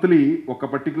అట్లీస్ట్ మంత్లీ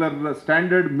ఒక పర్టికులర్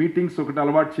స్టాండర్డ్ మీటింగ్స్ ఒకటి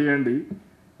అలవాటు చేయండి.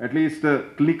 అట్లీస్ట్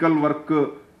క్లినికల్ వర్క్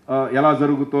ఎలా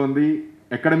జరుగుతోంది,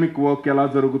 అకాడమిక్ వర్క్ ఎలా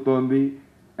జరుగుతోంది,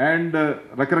 అండ్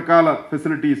రకరకాల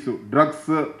ఫెసిలిటీస్,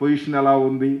 డ్రగ్స్ పొజిషన్ ఎలా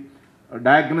ఉంది,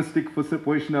 డయాగ్నోస్టిక్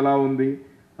పొజిషన్ ఎలా ఉంది,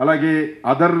 అలాగే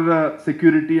other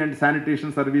security and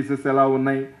sanitation services ఎలా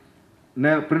ఉన్నాయి.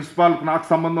 ప్రిన్సిపాల్కి నాకు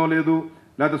సంబంధం లేదు,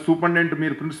 లేదా సూపరింటెండెంట్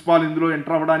మీరు ప్రిన్సిపాల్ ఇందులో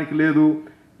ఎంటర్ అవ్వడానికి లేదు.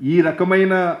 ఈ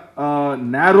రకమైన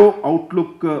నారో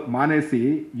అవుట్లుక్ మానేసి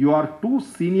you are two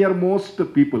senior most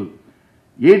people.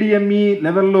 ADME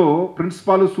లెవెల్లో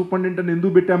ప్రిన్సిపాల్ సూపరింటెండెంట్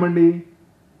ఎందుకు పెట్టామండి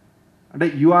అంటే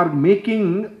you are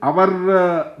making our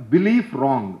belief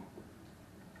wrong.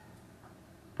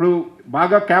 ఇప్పుడు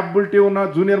బాగా క్యాపబిలిటీ ఉన్న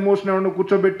జూనియర్ మోస్ట్ ఏమన్నా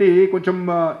కూర్చోబెట్టి కొంచెం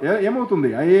ఏమవుతుంది,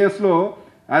 ఐఏఎస్లో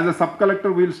as a sub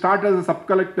collector will start as a sub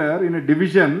collector in a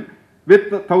division with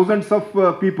thousands of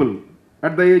people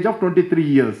at the age of 23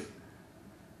 years.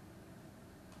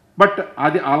 But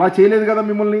అది అలా చేయలేదు కదా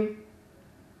మిమ్మల్ని.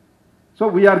 So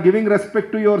we are giving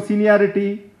respect to your seniority,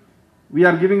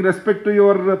 we are giving respect to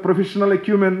your professional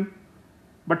అక్యూమెన్,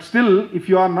 but still if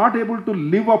you are not able to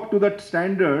live up to that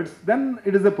standards then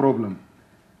it is a problem.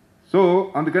 So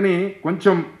అందుకని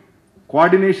కొంచెం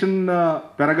coordination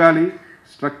పెరగాలి,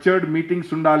 structured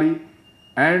meetings ఉండాలి,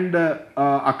 and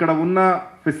అక్కడ ఉన్న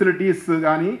facilities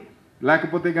కానీ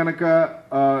లేకపోతే కనుక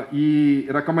ఈ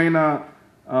రకమైన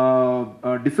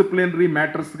డిసిప్లినరీ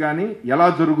మ్యాటర్స్ కానీ ఎలా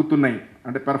జరుగుతున్నాయి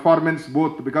అంటే పెర్ఫార్మెన్స్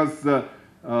బోత్, బికాస్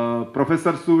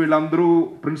ప్రొఫెసర్స్ వీళ్ళందరూ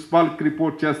ప్రిన్సిపాల్కి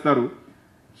రిపోర్ట్ చేస్తారు.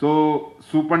 So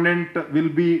superintendent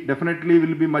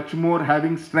will be much more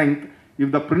having strength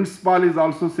if the principal is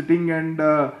also sitting and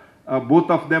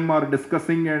both of them are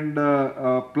discussing and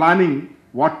planning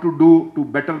what to do to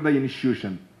better the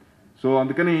institution. So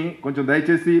అందుకని కొంచెం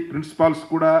దయచేసి principals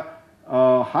కూడా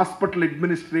hospital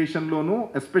అడ్మినిస్ట్రేషన్లోను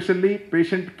especially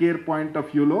patient care point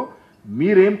of వ్యూలో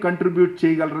మీరేం contribute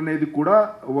చేయగలరనేది కూడా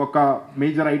ఒక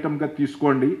major ఐటమ్గా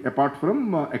తీసుకోండి apart from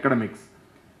academics.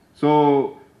 So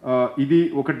ఇది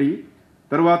ఒకటి.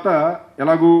 తర్వాత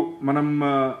ఎలాగూ మనం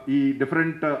ఈ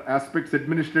డిఫరెంట్ ఆస్పెక్ట్స్,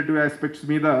 అడ్మినిస్ట్రేటివ్ ఆస్పెక్ట్స్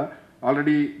మీద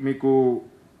ఆల్రెడీ మీకు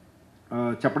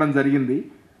చెప్పడం జరిగింది.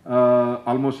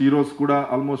 ఆల్మోస్ట్ ఈరోజు కూడా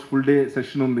ఆల్మోస్ట్ ఫుల్ డే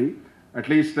సెషన్ ఉంది.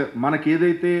 అట్లీస్ట్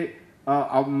మనకేదైతే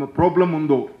ప్రాబ్లం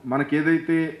ఉందో,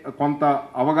 మనకేదైతే కొంత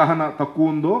అవగాహన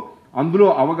తక్కువ ఉందో అందులో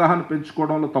అవగాహన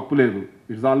పెంచుకోవడంలో తప్పు లేదు.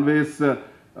 It's always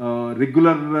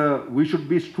regular, we should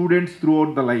be students through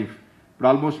out the life. ఇప్పుడు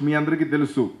ఆల్మోస్ట్ మీ అందరికీ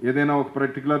తెలుసు, ఏదైనా ఒక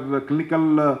పర్టికులర్ క్లినికల్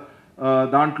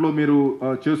దాంట్లో మీరు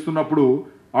చేస్తున్నప్పుడు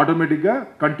ఆటోమేటిక్గా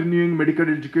కంటిన్యూయింగ్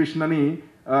మెడికల్ ఎడ్యుకేషన్ అని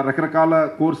రకరకాల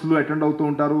కోర్సులు అటెండ్ అవుతూ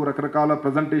ఉంటారు, రకరకాల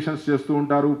ప్రజెంటేషన్స్ చేస్తూ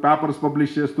ఉంటారు, పేపర్స్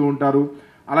పబ్లిష్ చేస్తూ ఉంటారు,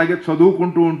 అలాగే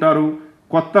చదువుకుంటూ ఉంటారు.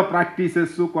 కొత్త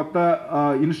ప్రాక్టీసెస్, కొత్త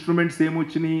ఇన్స్ట్రుమెంట్స్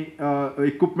ఏమొచ్చినాయి,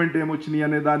 ఎక్విప్మెంట్ ఏమొచ్చినాయి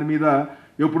అనే దాని మీద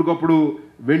ఎప్పటికప్పుడు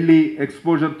వెళ్ళి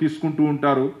ఎక్స్పోజర్ తీసుకుంటూ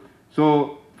ఉంటారు. So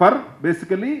for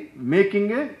basically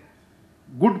making a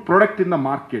good product in the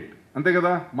market. అంతే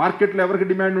కదా. మార్కెట్లో ఎవరికి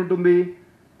డిమాండ్ ఉంటుంది?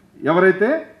 ఎవరైతే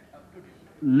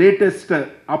లేటెస్ట్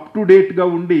అప్ టు డేట్గా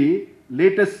ఉండి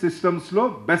లేటెస్ట్ సిస్టమ్స్లో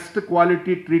బెస్ట్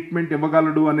క్వాలిటీ ట్రీట్మెంట్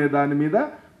ఇవ్వగలడు అనే దాని మీద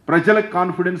ప్రజలకు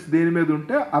కాన్ఫిడెన్స్ దేని మీద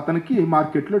ఉంటే అతనికి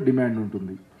మార్కెట్లో డిమాండ్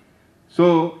ఉంటుంది. సో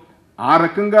ఆ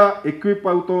రకంగా ఎక్విప్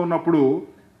అవుతూ ఉన్నప్పుడు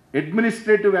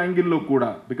అడ్మినిస్ట్రేటివ్ యాంగిల్లో కూడా,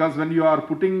 because when you are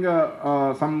putting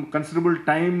some considerable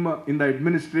time in the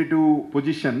administrative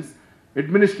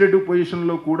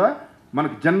పొజిషన్లో కూడా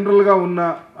మనకు జనరల్గా ఉన్న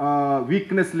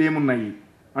వీక్నెస్లు ఏమున్నాయి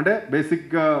అంటే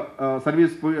బేసిక్గా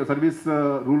సర్వీస్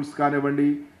రూల్స్ కానివ్వండి,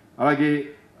 అలాగే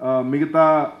మిగతా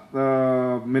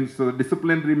means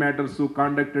disciplinary matters,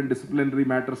 conduct and disciplinary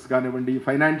matters కానివ్వండి,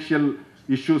 ఫైనాన్షియల్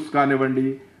ఇష్యూస్ కానివ్వండి,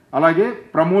 అలాగే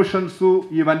ప్రమోషన్స్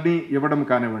ఇవన్నీ ఇవ్వడం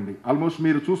కానివ్వండి. ఆల్మోస్ట్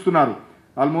మీరు చూస్తున్నారు,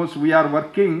 almost we are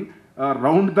working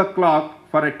round the clock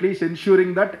for at least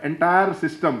ensuring that entire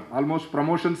system. Almost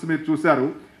promotions మీరు చూశారు.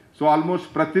 సో ఆల్మోస్ట్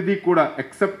ప్రతిదీ కూడా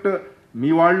ఎక్సెప్ట్ మీ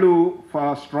వాళ్ళు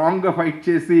స్ట్రాంగ్గా ఫైట్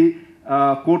చేసి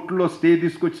కోర్టులో స్టే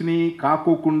తీసుకొచ్చినాయి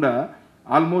కాకోకుండా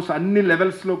ఆల్మోస్ట్ అన్ని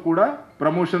లెవెల్స్లో కూడా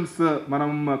ప్రమోషన్స్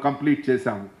మనం కంప్లీట్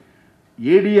చేశాము.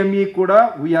 ఏడిఎంఈ కూడా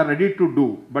we are ready to do,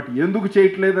 but ఎందుకు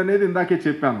చేయట్లేదు అనేది ఇందాకే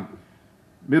చెప్పాను.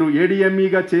 మీరు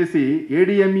ఏడిఎంఈగా చేసి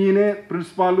ఏడిఎంఈనే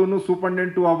ప్రిన్సిపాల్ను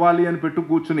సూపరింటెండెంట్ అవ్వాలి అని పెట్టు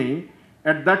కూర్చుని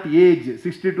at that age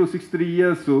 60 to 63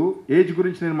 years age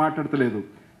గురించి నేను మాట్లాడతలేదు,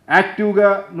 యాక్టివ్గా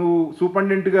నువ్వు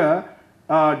సూపరింటెండెంట్గా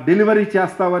డెలివరీ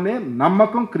చేస్తావనే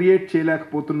నమ్మకం క్రియేట్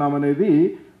చేయలేకపోతున్నామనేది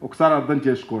ఒకసారి అర్థం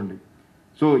చేసుకోండి.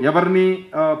 సో ఎవరిని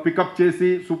పికప్ చేసి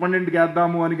సూపరింటెండెంట్కి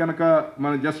వేద్దాము అని కనుక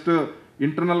మనం జస్ట్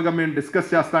ఇంటర్నల్గా మేము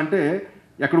డిస్కస్ చేస్తా అంటే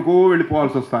ఎక్కడికో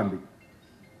వెళ్ళిపోవాల్సి వస్తుంది.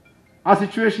 ఆ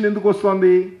సిచ్యువేషన్ ఎందుకు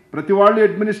వస్తుంది? ప్రతి వాళ్ళు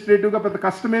అడ్మినిస్ట్రేటివ్గా పెద్ద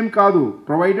కష్టమేం కాదు,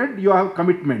 provided you have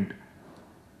commitment.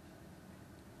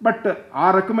 But ఆ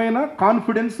రకమైన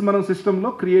కాన్ఫిడెన్స్ మనం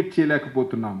సిస్టంలో create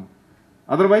చేయలేకపోతున్నాము.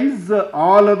 Otherwise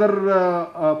all other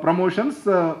promotions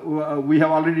we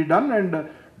have already done and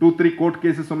 2-3 court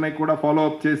cases ఉన్నాయి కూడా ఫాలో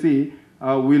అప్ చేసి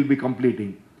విల్ బి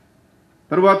కంప్లీటింగ్.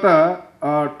 తర్వాత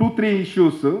 2-3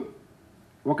 ఇష్యూస్.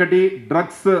 ఒకటి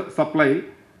drugs supply.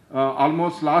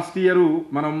 Almost last year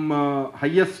మనం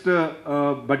హయ్యెస్ట్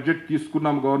బడ్జెట్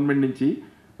తీసుకున్నాము గవర్నమెంట్ నుంచి,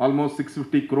 ఆల్మోస్ట్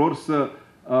 650 crores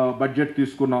బడ్జెట్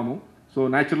తీసుకున్నాము. సో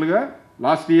న్యాచురల్గా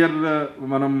లాస్ట్ ఇయర్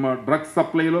మనం డ్రగ్స్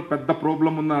సప్లైలో పెద్ద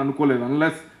ప్రాబ్లం ఉందని అనుకోలేదు,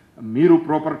 అన్లెస్ మీరు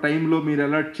ప్రాపర్ టైంలో మీరు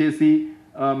అలర్ట్ చేసి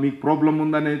మీకు ప్రాబ్లం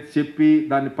ఉందనేది చెప్పి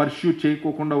దాన్ని పర్స్యూ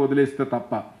చేయకోకుండా వదిలేస్తే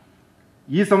తప్ప.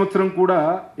 ఈ సంవత్సరం కూడా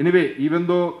ఎనివే ఈవెన్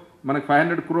దో మనకు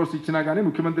 500 crores ఇచ్చినా కానీ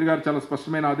ముఖ్యమంత్రి గారు చాలా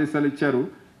స్పష్టమైన ఆదేశాలు ఇచ్చారు.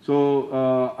 సో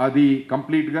అది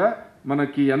కంప్లీట్గా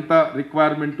మనకి ఎంత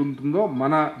రిక్వైర్మెంట్ ఉంటుందో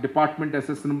మన డిపార్ట్మెంట్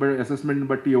అసెస్మెంట్ని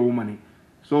బట్టి ఇవ్వమని.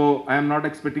 So I'm not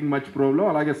expecting much problem.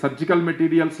 అలాగే సర్జికల్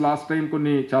మెటీరియల్స్ లాస్ట్ టైం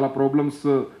కొన్ని చాలా ప్రాబ్లమ్స్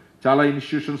చాలా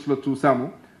ఇన్స్టిట్యూషన్స్లో చూసాము.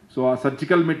 సో ఆ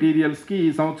సర్జికల్ మెటీరియల్స్కి ఈ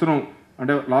సంవత్సరం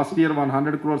అంటే లాస్ట్ ఇయర్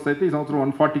 100 crores అయితే ఈ సంవత్సరం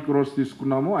 140 crores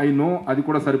తీసుకున్నాము. ఐ నో అది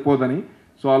కూడా సరిపోదని.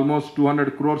 సో ఆల్మోస్ట్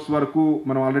 200 crores వరకు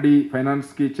మనం ఆల్రెడీ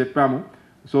ఫైనాన్స్కి చెప్పాము.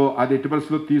 సో అది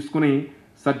ఎటిబల్స్లో తీసుకుని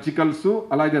సర్జికల్స్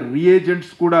అలాగే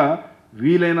రీఏజెంట్స్ కూడా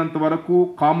వీలైనంత వరకు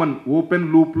కామన్ ఓపెన్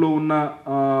లూప్లో ఉన్న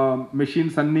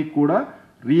మెషిన్స్ అన్నీ కూడా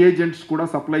రీఏజెంట్స్ కూడా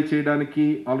సప్లై చేయడానికి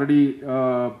ఆల్రెడీ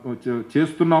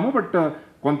చేస్తున్నాము. బట్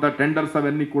కొంత టెండర్స్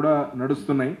అవన్నీ కూడా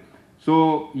నడుస్తున్నాయి. సో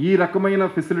ఈ రకమైన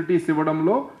ఫెసిలిటీస్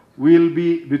ఇవ్వడంలో we'll be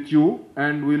with you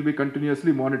and we'll be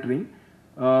continuously monitoring.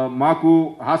 మాకు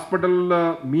హాస్పిటల్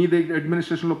మీ దగ్గర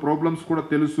అడ్మినిస్ట్రేషన్లో ప్రాబ్లమ్స్ కూడా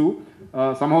తెలుసు.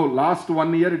 Somehow last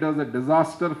 1 year it was a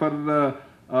disaster for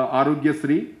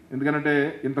Aarogyasri. ఎందుకంటే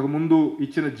ఇంతకుముందు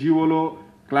ఇచ్చిన జీవోలో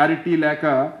క్లారిటీ లేక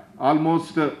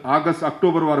ఆల్మోస్ట్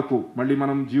అక్టోబర్ వరకు మళ్ళీ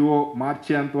మనం జీవో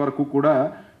మార్చేంత వరకు కూడా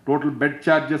టోటల్ బెడ్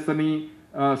ఛార్జెస్ అని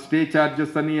స్టే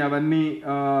ఛార్జెస్ అని అవన్నీ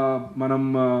మనం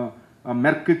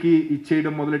మెర్క్కి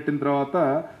ఇచ్చేయడం మొదలెట్టిన తర్వాత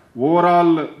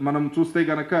ఓవరాల్ మనం చూస్తే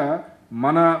కనుక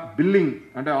మన బిల్లింగ్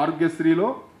అంటే ఆరోగ్యశ్రీలో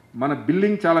మన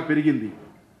బిల్లింగ్ చాలా పెరిగింది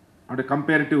అంటే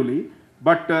కంపారిటివ్లీ.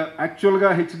 బట్ యాక్చువల్గా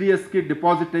హెచ్డిఎస్కి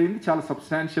డిపాజిట్ అయింది చాలా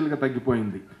సబ్స్టాన్షియల్గా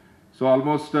తగ్గిపోయింది. సో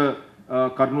ఆల్మోస్ట్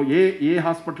ఏ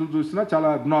హాస్పిటల్ చూసినా చాలా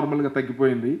అబ్నార్మల్గా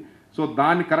తగ్గిపోయింది. సో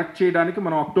దాన్ని కరెక్ట్ చేయడానికి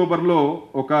మనం అక్టోబర్లో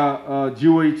ఒక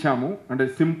జీవో ఇచ్చాము. అంటే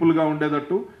సింపుల్గా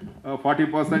ఉండేటట్టు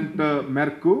 40%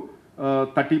 మెర్క్,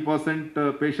 30%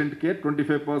 పేషెంట్ కేర్,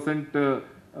 25%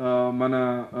 మన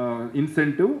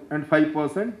incentive and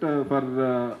 5% for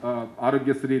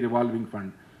Aarogyasri revolving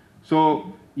fund. So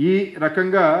ఈ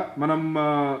రకంగా మనం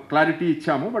క్లారిటీ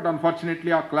ఇచ్చాము. బట్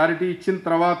అన్ఫార్చునేట్లీ ఆ క్లారిటీ ఇచ్చిన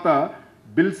తర్వాత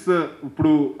బిల్స్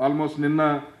ఇప్పుడు ఆల్మోస్ట్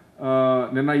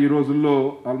నిన్న ఈ రోజుల్లో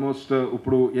ఆల్మోస్ట్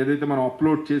ఇప్పుడు ఏదైతే మనం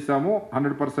అప్లోడ్ చేశామో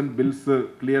 100% బిల్స్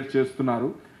క్లియర్ చేస్తున్నారు.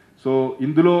 సో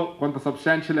ఇందులో కొంత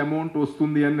సబ్స్టాన్షియల్ అమౌంట్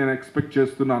వస్తుంది అని నేను ఎక్స్పెక్ట్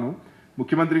చేస్తున్నాను.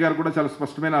 ముఖ్యమంత్రి గారు కూడా చాలా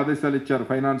స్పష్టమైన ఆదేశాలు ఇచ్చారు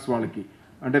ఫైనాన్స్ వాళ్ళకి.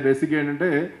 అంటే బేసిక్గా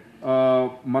ఏంటంటే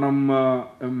మనం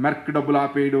మెర్క్ డబ్బులు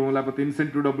ఆపేయడం లేకపోతే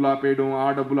ఇన్సెంటివ్ డబ్బులు ఆపేయడం, ఆ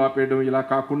డబ్బులు ఆపేయడం ఇలా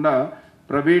కాకుండా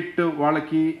ప్రైవేట్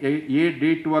వాళ్ళకి ఏ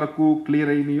డేట్ వరకు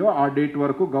క్లియర్ అయినాయో ఆ డేట్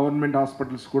వరకు గవర్నమెంట్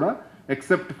హాస్పిటల్స్ కూడా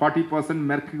ఎక్సెప్ట్ 40%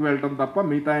 మెర్క్కి వెళ్ళడం తప్ప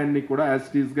మిగతా అన్ని కూడా యాజ్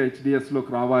ఇట్ ఈస్గా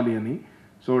హెచ్డిఎస్లోకి రావాలి అని.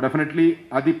 సో డెఫినెట్లీ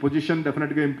అది పొజిషన్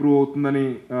డెఫినెట్గా ఇంప్రూవ్ అవుతుందని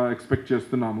ఎక్స్పెక్ట్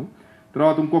చేస్తున్నాము.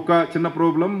 తర్వాత ఇంకొక చిన్న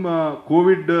ప్రాబ్లం,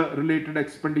 కోవిడ్ రిలేటెడ్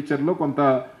ఎక్స్పెండిచర్లో కొంత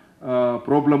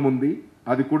ప్రాబ్లం ఉంది.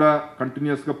 అది కూడా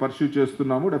కంటిన్యూస్గా పర్స్యూ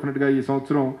చేస్తున్నాము. డెఫినెట్గా ఈ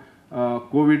సంవత్సరం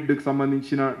కోవిడ్కి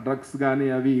సంబంధించిన డ్రగ్స్ కానీ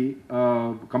అవి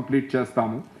కంప్లీట్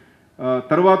చేస్తాము.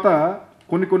 తర్వాత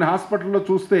కొన్ని హాస్పిటల్లో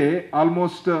చూస్తే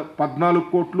ఆల్మోస్ట్ 14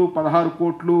 కోట్లు 16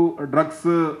 కోట్లు డ్రగ్స్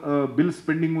బిల్స్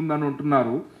పెండింగ్ ఉందని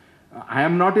అంటున్నారు.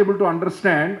 I'm not able to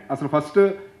understand అసలు ఫస్ట్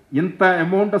ఇంత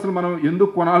అమౌంట్ అసలు మనం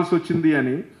ఎందుకు కొనాల్సి వచ్చింది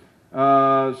అని.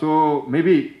 సో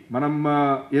మేబీ మనం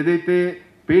ఏదైతే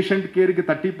పేషెంట్ కేర్కి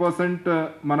 30%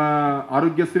 మన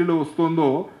ఆరోగ్యశ్రీలో వస్తుందో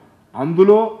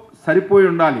అందులో సరిపోయి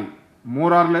ఉండాలి,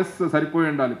 మోర్ ఆర్ లెస్ సరిపోయి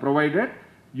ఉండాలి, provided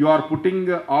you are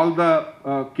putting all the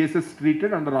cases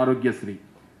treated under Aarogyasri.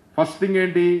 First thing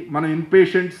ఏంటి, మనం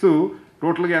ఇన్పేషెంట్స్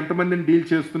టోటల్గా ఎంతమందిని డీల్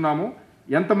చేస్తున్నాము,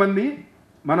 ఎంతమంది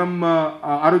మనం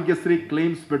ఆరోగ్యశ్రీ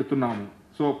క్లెయిమ్స్ పెడుతున్నాము.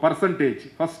 So percentage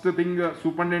first thing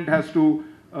superintendent has to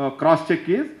cross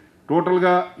check is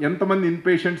టోటల్గా ఎంతమంది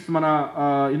ఇన్పేషెంట్స్ మన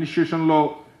ఇన్స్టిట్యూషన్లో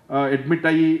అడ్మిట్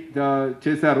అయ్యి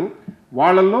చేశారు,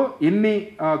 వాళ్ళల్లో ఎన్ని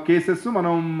కేసెస్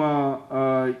మనం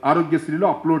ఆరోగ్యశ్రీలో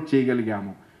అప్లోడ్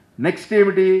చేయగలిగాము. నెక్స్ట్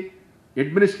ఏమిటి,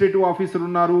 అడ్మినిస్ట్రేటివ్ ఆఫీసర్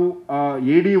ఉన్నారు,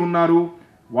 ఏడీ ఉన్నారు,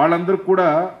 వాళ్ళందరూ కూడా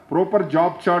proper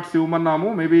job charts ఇవ్వమన్నాము.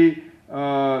 Maybe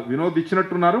Vinod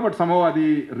ఇచ్చినట్టున్నారు, but somehow అది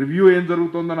రివ్యూ ఏం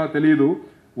జరుగుతుందో నాకు తెలియదు.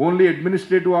 ఓన్లీ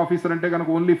అడ్మినిస్ట్రేటివ్ ఆఫీసర్ అంటే కనుక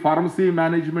ఓన్లీ ఫార్మసీ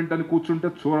మేనేజ్మెంట్ అని కూర్చుంటే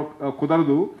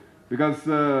కుదరదు. బికాస్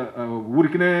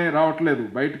ఊరికినే రావట్లేదు,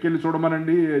 బయటికి వెళ్ళి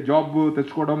చూడమనండి, జాబ్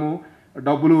తెచ్చుకోవడము,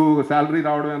 డబ్బులు శాలరీ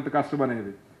రావడం ఎంత కష్టం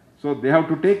అనేది. So they have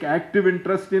to take active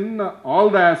interest in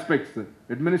all the aspects.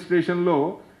 అడ్మినిస్ట్రేషన్లో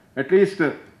at least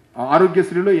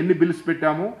ఆరోగ్యశ్రీలో ఎన్ని బిల్స్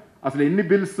పెట్టాము, అసలు ఎన్ని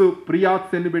బిల్స్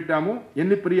ప్రియాత్స్ ఎన్ని పెట్టాము,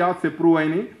 ఎన్ని ప్రియాత్స్ అప్రూవ్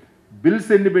అయినాయి,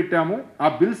 బిల్స్ ఎన్ని పెట్టాము, ఆ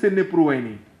బిల్స్ ఎన్ని అప్రూవ్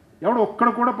అయినాయి, ఎవడో ఒక్కడ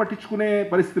కూడా పట్టించుకునే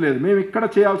పరిస్థితి లేదు. మేము ఇక్కడ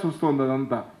చేయాల్సి వస్తుంది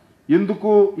అదంతా.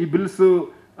 ఎందుకు ఈ బిల్స్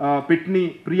పెట్టిని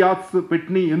ప్రియాత్స్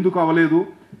పెట్టిని ఎందుకు అవ్వలేదు,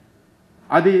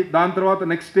 అది దాని తర్వాత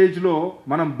నెక్స్ట్ స్టేజ్లో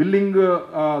మనం బిల్లింగ్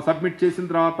సబ్మిట్ చేసిన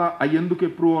తర్వాత అవి ఎందుకు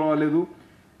అప్రూవ్ అవ్వలేదు.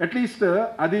 అట్లీస్ట్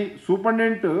అది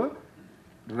సూపరింటెండెంట్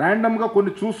ర్యాండమ్గా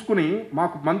కొన్ని చూసుకుని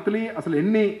మాకు మంత్లీ అసలు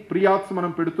ఎన్ని ప్రియాత్స్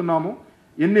మనం పెడుతున్నాము,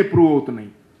 ఎన్ని అప్రూవ్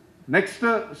అవుతున్నాయి. నెక్స్ట్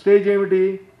స్టేజ్ ఏమిటి,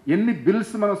 ఎన్ని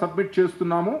బిల్స్ మనం సబ్మిట్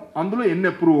చేస్తున్నాము, అందులో ఎన్ని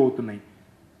అప్రూవ్ అవుతున్నాయి.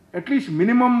 అట్లీస్ట్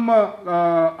మినిమమ్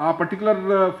ఆ పర్టికులర్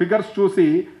ఫిగర్స్ చూసి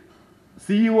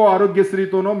సిఇఓ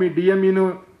ఆరోగ్యశ్రీతోనో మీ డిఎంఈను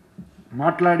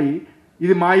మాట్లాడి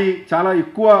ఇది మాయి చాలా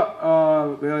ఎక్కువ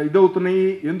ఇదవుతున్నాయి,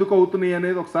 ఎందుకు అవుతున్నాయి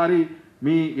అనేది ఒకసారి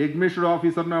మీ అడ్మినిస్ట్రేటివ్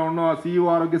ఆఫీసర్నే ఉన్న సిఇఓ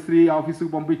ఆరోగ్యశ్రీ ఆఫీసుకు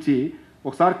పంపించి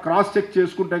ఒకసారి క్రాస్ చెక్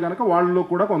చేసుకుంటే కనుక వాళ్ళలో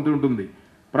కూడా కొంత ఉంటుంది.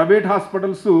 ప్రైవేట్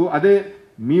హాస్పిటల్స్ అదే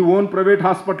మీ ఓన్ ప్రైవేట్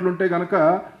హాస్పిటల్ ఉంటే కనుక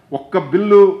ఒక్క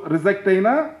బిల్లు రిజెక్ట్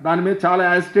అయినా దాని మీద చాలా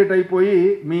యాజిటేట్ అయిపోయి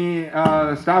మీ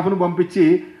స్టాఫ్ను పంపించి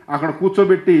అక్కడ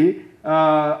కూర్చోబెట్టి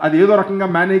అది ఏదో రకంగా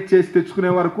మేనేజ్ చేసి తెచ్చుకునే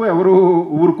వరకు ఎవరు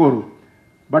ఊరుకోరు.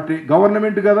 బట్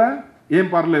గవర్నమెంట్ కదా ఏం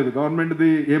పర్లేదు, గవర్నమెంట్ది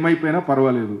ఏమైపోయినా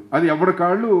పర్వాలేదు, అది ఎవరి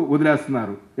కాళ్ళు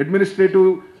వదిలేస్తున్నారు. అడ్మినిస్ట్రేటివ్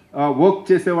వర్క్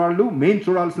చేసేవాళ్ళు మెయిన్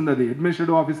చూడాల్సింది అది.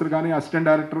 అడ్మినిస్ట్రేటివ్ ఆఫీసర్ కానీ, అసిస్టెంట్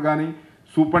డైరెక్టర్ కానీ,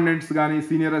 సూపరింటెండెంట్స్ కానీ,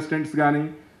 సీనియర్ అసిస్టెంట్స్ కానీ.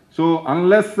 So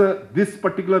unless this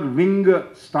particular wing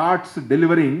starts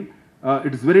delivering,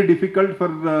 it's very difficult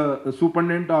for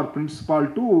superintendent are principal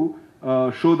to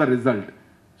show the result.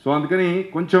 So అందుకని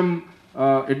కొంచెం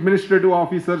administrative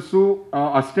officers,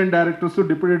 assistant directors,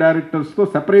 deputy డైరెక్టర్స్తో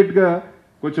సెపరేట్గా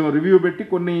కొంచెం review పెట్టి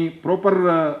కొన్ని ప్రాపర్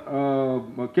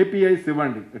కేపీఐస్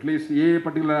ఇవ్వండి, అట్లీస్ట్ ఏ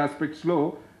particular ఆస్పెక్ట్స్లో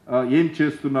ఏం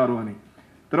చేస్తున్నారు అని.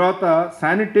 తర్వాత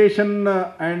శానిటేషన్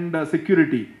అండ్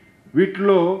సెక్యూరిటీ,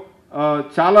 వీటిలో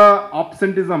చాలా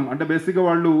ఆబ్సెంటిజం, అంటే బేసిక్గా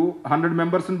వాళ్ళు 100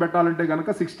 మెంబర్స్ని పెట్టాలంటే కనుక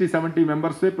 60-70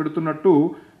 మెంబర్సే పెడుతున్నట్టు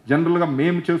జనరల్గా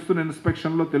మేము చేస్తున్న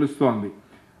ఇన్స్పెక్షన్లో తెలుస్తోంది.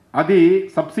 అది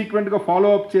సబ్సీక్వెంట్గా ఫాలో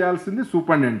అప్ చేయాల్సింది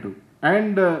సూపరింటెండెంట్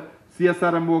అండ్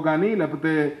సిఎస్ఆర్ఎంఓ కానీ,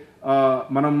 లేకపోతే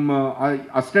మనం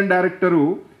అసిస్టెంట్ డైరెక్టరు,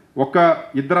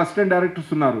 ఇద్దరు అసిస్టెంట్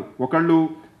డైరెక్టర్స్ ఉన్నారు, ఒకళ్ళు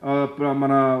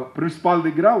మన ప్రిన్సిపాల్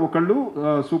దగ్గర, ఒకళ్ళు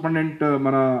సూపరింటెండెంట్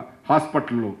మన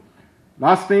హాస్పిటల్లో.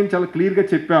 లాస్ట్ టైం చాలా క్లియర్గా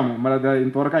చెప్పాము, మరి అది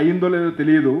ఇంతవరకు అయ్యిందో లేదో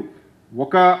తెలియదు.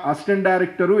 ఒక అసిస్టెంట్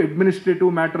డైరెక్టరు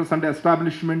అడ్మినిస్ట్రేటివ్ మ్యాటర్స్ అంటే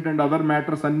ఎస్టాబ్లిష్మెంట్ అండ్ అదర్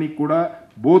మ్యాటర్స్ అన్నీ కూడా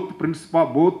బోత్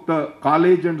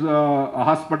కాలేజ్ అండ్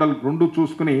హాస్పిటల్ రెండు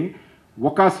చూసుకుని,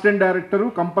 ఒక అసిస్టెంట్ డైరెక్టరు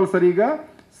కంపల్సరీగా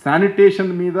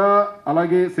శానిటేషన్ మీద,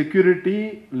 అలాగే security,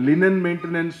 linen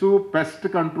maintenance, pest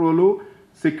control,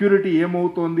 security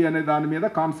ఏమవుతోంది అనే దాని మీద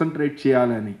కాన్సన్ట్రేట్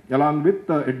చేయాలని, అలాంగ్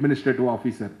విత్ అడ్మినిస్ట్రేటివ్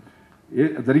ఆఫీసర్.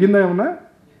 జరిగిందా ఏమన్నా?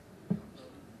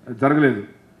 జరగలేదు.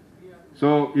 సో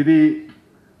ఇది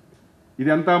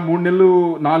ఇది అంతా 3 నెలలు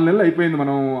 4 నెలలు అయిపోయింది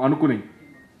మనం అనుకుని.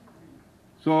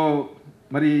 సో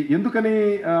మరి ఎందుకని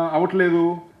అవ్వట్లేదు?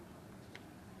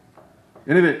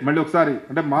 ఎనివే మళ్ళీ ఒకసారి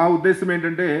అంటే మా ఉద్దేశం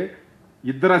ఏంటంటే,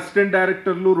 ఇద్దరు అసిస్టెంట్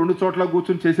డైరెక్టర్లు 2 చోట్ల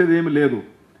కూర్చొని చేసేది ఏమి లేదు.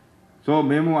 సో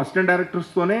మేము అసిస్టెంట్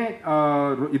డైరెక్టర్స్తోనే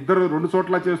ఇద్దరు 2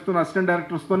 చోట్ల చేస్తున్న అసిస్టెంట్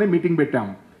డైరెక్టర్స్తోనే మీటింగ్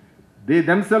పెట్టాము. దే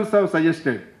దెమ్సెల్వ్స్ హావ్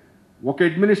సజెస్టెడ్ ఒక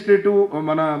అడ్మినిస్ట్రేటివ్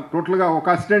మన టోటల్గా ఒక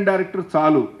అసిస్టెంట్ డైరెక్టర్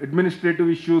చాలు అడ్మినిస్ట్రేటివ్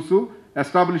ఇష్యూస్,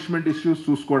 ఎస్టాబ్లిష్మెంట్ ఇష్యూస్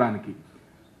చూసుకోవడానికి.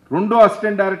 2వ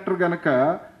అసిస్టెంట్ డైరెక్టర్ కనుక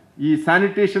ఈ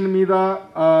శానిటేషన్ మీద,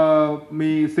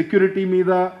 మీ సెక్యూరిటీ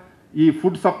మీద, ఈ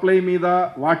ఫుడ్ సప్లై మీద,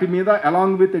 వాటి మీద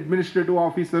along with administrative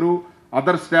officer,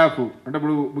 other staff, అంటే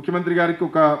ఇప్పుడు ముఖ్యమంత్రి గారికి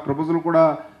ఒక ప్రపోజల్ కూడా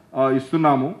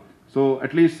ఇస్తున్నాము. సో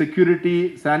అట్లీస్ట్ సెక్యూరిటీ,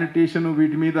 శానిటేషన్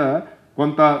వీటి మీద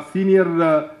కొంత సీనియర్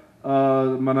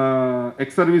మన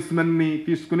ఎక్స్ సర్వీస్ మెన్ని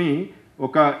తీసుకుని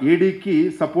ఒక ఏడీకి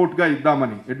సపోర్ట్గా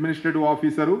ఇద్దామని. అడ్మినిస్ట్రేటివ్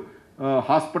ఆఫీసరు,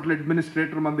 హాస్పిటల్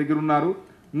అడ్మినిస్ట్రేటర్ మన దగ్గర ఉన్నారు.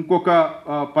 ఇంకొక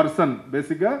పర్సన్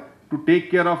బేసిక్గా to take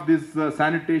care of this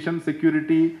sanitation,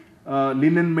 security,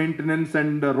 linen maintenance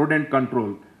and rodent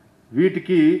control.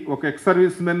 వీటికి ఒక ఎక్స్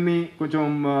సర్వీస్ మెన్ని కొంచెం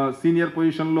సీనియర్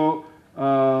పొజిషన్లో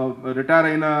రిటైర్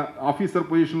అయిన ఆఫీసర్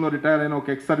పొజిషన్లో రిటైర్ అయిన ఒక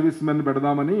ఎక్స్ సర్వీస్ మెన్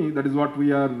పెడదామని, that is what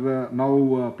we are now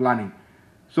planning.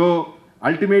 So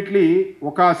ultimately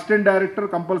ఒక అసిస్టెంట్ డైరెక్టర్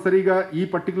కంపల్సరీగా ఈ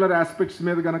పర్టికులర్ ఆస్పెక్ట్స్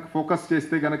మీద కనుక ఫోకస్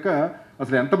చేస్తే కనుక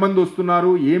అసలు ఎంతమంది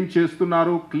వస్తున్నారు, ఏం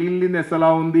చేస్తున్నారు, క్లీన్లీనెస్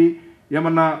ఎలా ఉంది,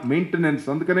 ఏమన్నా మెయింటెనెన్స్,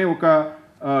 అందుకనే ఒక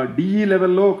డిఈ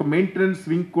లెవెల్లో ఒక మెయింటెనెన్స్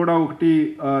వింగ్ కూడా ఒకటి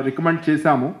రికమెండ్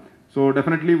చేశాము. So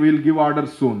definitely we'll give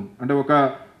order soon. అంటే ఒక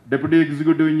deputy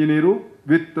executive engineer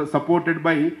with supported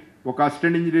by ఒక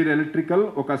అసిస్టెంట్ ఇంజనీర్ ఎలక్ట్రికల్,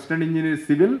 ఒక assistant engineer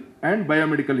civil and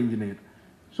biomedical engineer.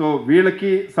 So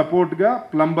వీళ్ళకి సపోర్ట్గా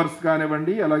ప్లంబర్స్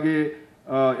కానివ్వండి, అలాగే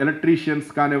ఎలక్ట్రీషియన్స్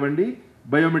కానివ్వండి,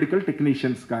 బయోమెడికల్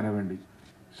టెక్నీషియన్స్ కానివ్వండి.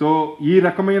 సో ఈ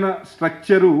రకమైన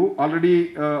structure already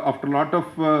after lot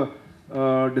of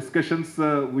discussions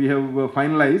we have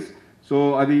finalise. So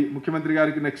అది ముఖ్యమంత్రి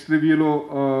గారికి నెక్స్ట్ రివ్యూలో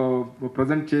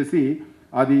ప్రజెంట్ చేసి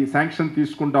అది శాంక్షన్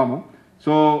తీసుకుంటాము.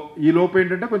 సో ఈ లోపు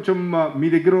ఏంటంటే కొంచెం మీ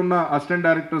దగ్గర ఉన్న అసిస్టెంట్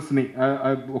డైరెక్టర్స్ని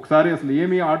ఒకసారి అసలు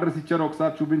ఏమి ఆర్డర్స్ ఇచ్చారో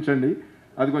ఒకసారి చూపించండి.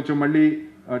 అది కొంచెం మళ్ళీ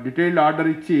డీటెయిల్డ్ ఆర్డర్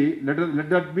ఇచ్చి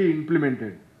let that be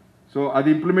implemented. So అది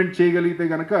ఇంప్లిమెంట్ చేయగలిగితే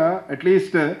కనుక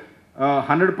అట్లీస్ట్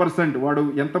 100% వాడు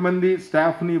ఎంతమంది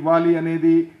స్టాఫ్ని ఇవ్వాలి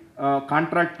అనేది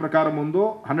కాంట్రాక్ట్ ప్రకారం ఉందో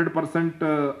 100%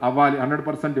 అవ్వాలి,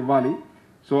 100% ఇవ్వాలి.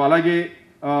 సో అలాగే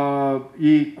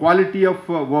ఈ క్వాలిటీ ఆఫ్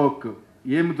వర్క్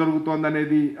ఏం జరుగుతోంది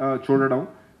అనేది చూడడం.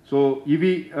 సో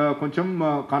ఇవి కొంచెం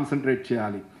కాన్సన్ట్రేట్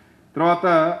చేయాలి. తర్వాత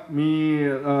మీ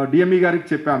డిఎంఈ గారికి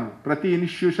చెప్పాను, ప్రతి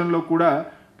ఇన్స్టిట్యూషన్లో కూడా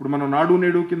ఇప్పుడు మనం నాడు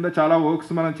నేడు కింద చాలా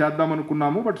వర్క్స్ మనం చేద్దాం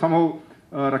అనుకున్నాము. బట్ సమ్హౌ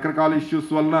రకరకాల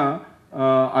ఇష్యూస్ వలన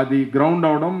అది గ్రౌండ్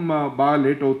అవడం బాగా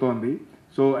లేట్ అవుతోంది.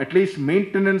 So at least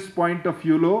maintenance point of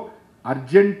వ్యూలో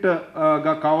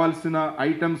అర్జెంట్గా కావాల్సిన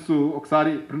ఐటమ్స్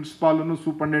ఒకసారి ప్రిన్సిపాల్ను,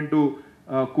 సూపరింటెండెంట్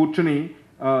కూర్చుని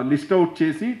లిస్ట్ అవుట్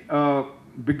చేసి,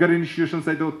 బిగ్గర్ ఇన్స్టిట్యూషన్స్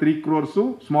అయితే 3 crores,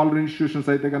 స్మాలర్ ఇన్స్టిట్యూషన్స్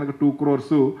అయితే కనుక 2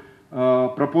 crores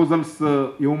ప్రపోజల్స్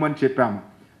ఇవ్వమని చెప్పాము.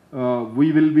 We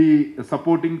will be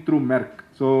supporting through Merck.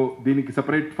 So దీనికి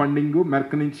సపరేట్ ఫండింగ్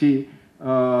మెర్క్ నుంచి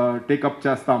టేకప్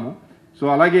చేస్తాము. సో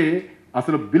అలాగే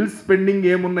అసలు బిల్స్ పెండింగ్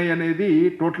ఏమున్నాయి అనేది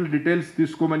టోటల్ డీటెయిల్స్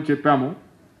తీసుకోమని చెప్పాము.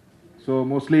 సో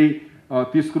మోస్ట్లీ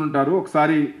తీసుకుని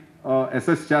ఒకసారి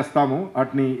అసెస్ చేస్తాము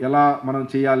వాటిని ఎలా మనం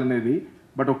చేయాలనేది.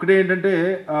 బట్ ఒకటే ఏంటంటే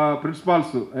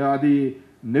ప్రిన్సిపాల్స్, అది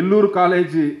నెల్లూరు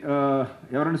కాలేజీ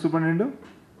ఎవరండి సూపరింటెండెంట్?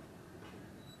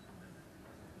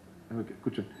 ఓకే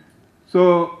కూర్చోండి. సో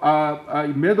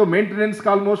మేదో మెయింటెనెన్స్కి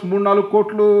ఆల్మోస్ట్ 3-4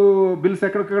 కోట్లు బిల్స్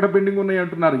ఎక్కడెక్కడ పెండింగ్ ఉన్నాయి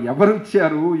అంటున్నారు. ఎవరు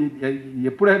ఇచ్చారు?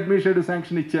 ఎప్పుడు అడ్మినిస్ట్రేటివ్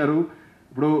శాంక్షన్ ఇచ్చారు?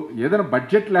 ఇప్పుడు ఏదైనా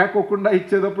బడ్జెట్ లేకోకుండా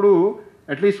ఇచ్చేటప్పుడు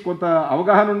అట్లీస్ట్ కొంత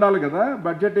అవగాహన ఉండాలి కదా.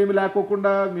 బడ్జెట్ ఏమి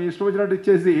లేకోకుండా మీ ఇష్టం వచ్చినట్టు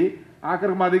ఇచ్చేసి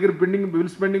ఆఖరికి మా దగ్గర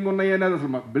బిల్స్ పెండింగ్ ఉన్నాయి అనేది,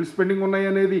 అసలు బిల్స్ పెండింగ్ ఉన్నాయి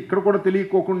అనేది ఇక్కడ కూడా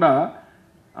తెలియకోకుండా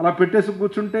అలా పెట్టేసి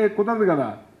కూర్చుంటే కుదరదు కదా.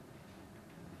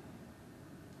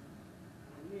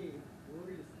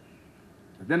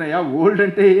 అదేనయ్యా, ఓల్డ్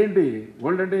అంటే ఏంటి?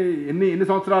 ఓల్డ్ అంటే ఎన్ని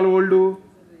సంవత్సరాలు ఓల్డ్?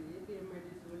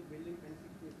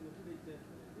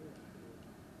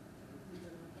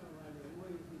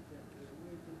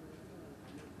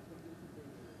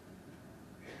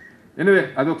 ఎనివే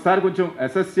అది ఒకసారి కొంచెం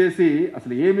అసెస్ చేసి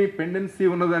అసలు ఏమి pendency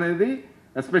ఉన్నదనేది,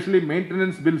 especially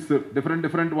maintenance bills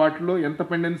different వాటిలో ఎంత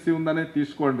పెండెన్సీ ఉందనేది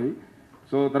తీసుకోండి.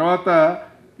 సో తర్వాత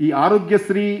ఈ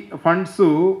ఆరోగ్యశ్రీ ఫండ్స్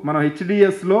మనం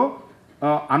హెచ్డిఎస్లో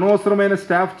అనవసరమైన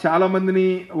స్టాఫ్ చాలామందిని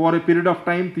over a period of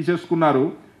time తీసేసుకున్నారు.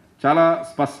 చాలా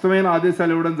స్పష్టమైన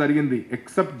ఆదేశాలు ఇవ్వడం జరిగింది.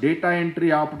 Except data entry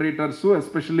operators,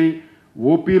 especially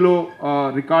ఓపీలో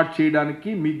record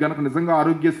చేయడానికి మీకు గనక నిజంగా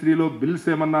ఆరోగ్యశ్రీలో బిల్స్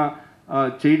ఏమన్నా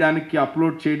చేయడానికి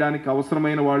అప్లోడ్ చేయడానికి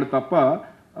అవసరమైన వాళ్ళు తప్ప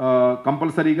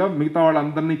కంపల్సరీగా మిగతా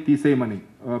వాళ్ళందరినీ తీసేయమని,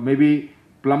 మేబీ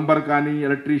ప్లంబర్ కానీ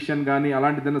ఎలక్ట్రీషియన్ కానీ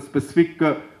అలాంటిదైనా specific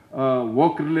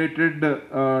work related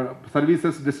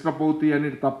services disturb అవుతాయి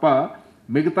అనేది తప్ప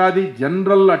మిగతాది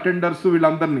జనరల్ అటెండర్స్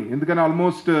వీళ్ళందరినీ, ఎందుకని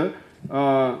almost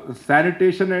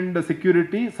sanitation and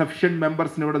security sufficient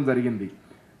మెంబర్స్ని ఇవ్వడం జరిగింది.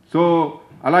 సో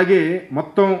అలాగే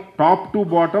మొత్తం టాప్ టు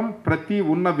బాటమ్ ప్రతి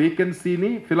ఉన్న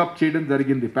వేకెన్సీని ఫిలప్ చేయడం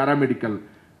జరిగింది. పారామెడికల్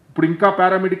ఇప్పుడు ఇంకా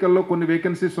పారామెడికల్లో కొన్ని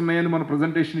వేకెన్సీస్ ఉన్నాయని మన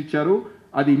ప్రజెంటేషన్ ఇచ్చారు,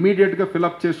 అది ఇమీడియట్గా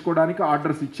ఫిలప్ చేసుకోవడానికి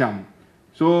ఆర్డర్స్ ఇచ్చాము.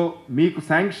 సో మీకు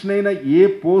శాంక్షన్ అయిన ఏ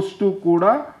పోస్టు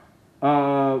కూడా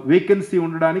వేకెన్సీ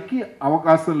ఉండడానికి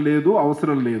అవకాశం లేదు,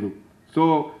 అవసరం లేదు. So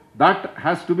that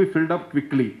has to be filled up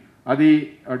quickly. అది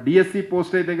డిఎస్సి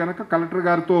పోస్ట్ అయితే కనుక కలెక్టర్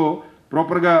గారితో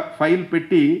ప్రాపర్గా ఫైల్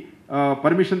పెట్టి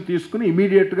పర్మిషన్ తీసుకుని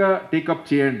ఇమీడియట్గా టేకప్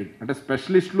చేయండి. అంటే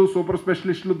స్పెషలిస్టులు సూపర్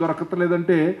స్పెషలిస్టులు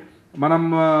దొరకలేదంటే మనం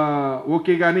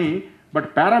ఓకే, కానీ బట్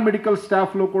పారామెడికల్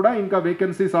స్టాఫ్లో కూడా ఇంకా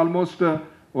వేకెన్సీస్ ఆల్మోస్ట్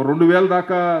 2000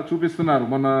 దాకా చూపిస్తున్నారు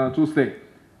మొన్న చూస్తే.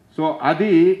 సో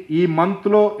అది ఈ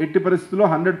మంత్లో ఎట్టి పరిస్థితుల్లో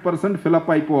 100% ఫిలప్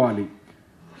అయిపోవాలి.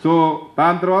 సో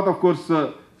దాని తర్వాత ఆఫ్కోర్స్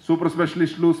సూపర్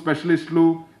స్పెషలిస్టులు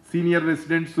సీనియర్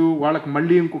రెసిడెంట్స్ వాళ్ళకి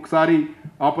మళ్ళీ ఇంకొకసారి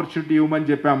ఆపర్చునిటీ ఇవ్వమని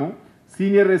చెప్పాము.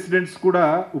 సీనియర్ రెసిడెంట్స్ కూడా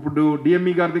ఇప్పుడు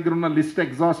డిఎంఈ గారి దగ్గర ఉన్న లిస్ట్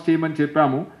ఎగ్జాస్ట్ చేయమని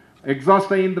చెప్పాము.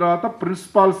 ఎగ్జాస్ట్ అయిన తర్వాత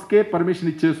ప్రిన్సిపాల్స్కే permission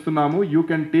ఇచ్చేస్తున్నాము. You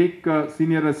can take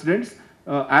senior residents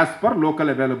as per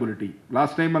local availability.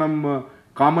 Last time మనం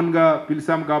కామన్గా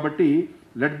పిలిచాము కాబట్టి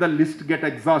let the list get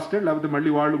exhausted, లేకపోతే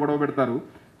మళ్ళీ వాళ్ళు గొడవ పెడతారు.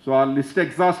 సో ఆ లిస్ట్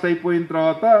ఎగ్జాస్ట్ అయిపోయిన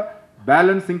తర్వాత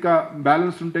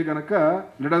బ్యాలెన్స్ ఉంటే కనుక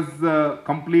let us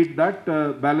complete that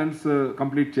balance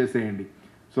complete చేసేయండి.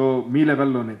 సో మీ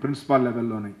లెవెల్లోనే, ప్రిన్సిపాల్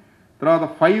లెవెల్లోనే. తర్వాత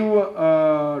 5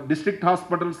 డిస్ట్రిక్ట్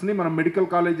హాస్పిటల్స్ని మనం మెడికల్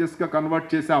కాలేజెస్గా కన్వర్ట్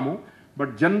చేశాము.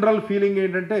 బట్ జనరల్ ఫీలింగ్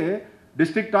ఏంటంటే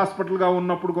డిస్ట్రిక్ట్ హాస్పిటల్గా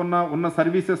ఉన్నప్పుడు ఉన్న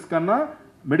సర్వీసెస్ కన్నా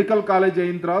మెడికల్ కాలేజ్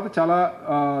అయిన తర్వాత చాలా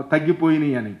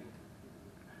తగ్గిపోయినాయి అని.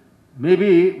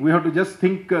 Maybe we have to just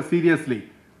think seriously.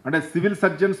 అంటే civil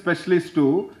surgeon specialist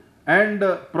and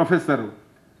professor,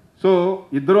 so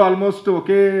ఇద్దరు ఆల్మోస్ట్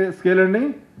ఒకే స్కేల్ అండి.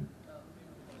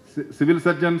 సివిల్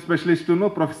సర్జన్ స్పెషలిస్టును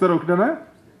ప్రొఫెసర్ ఒకటేనా?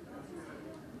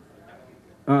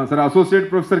 సరే, అసోసియేట్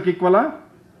ప్రొఫెసర్కి ఈక్వలా?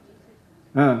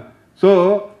 సో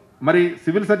మరి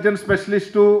civil surgeon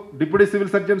specialist, deputy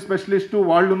civil surgeon specialist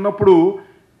వాళ్ళు ఉన్నప్పుడు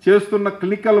చేస్తున్న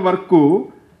క్లినికల్ వర్క్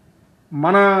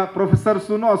మన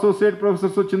ప్రొఫెసర్స్ను అసోసియేట్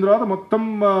ప్రొఫెసర్స్ వచ్చిన తర్వాత మొత్తం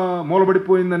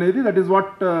మూలబడిపోయింది అనేది that is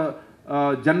what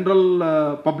general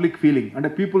public feeling, అంటే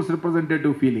peoples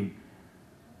representative feeling.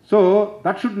 So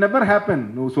that should never happen.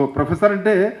 నువ్వు సో ప్రొఫెసర్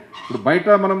అంటే ఇప్పుడు బయట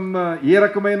మనం ఏ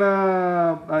రకమైన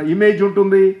ఇమేజ్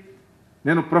ఉంటుంది,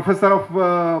 నేను ప్రొఫెసర్ ఆఫ్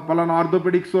పలానా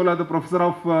ఆర్థోపెడిక్సో లేదా professor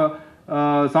of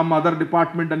some other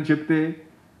department అని చెప్తే,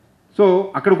 సో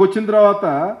అక్కడికి వచ్చిన తర్వాత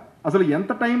అసలు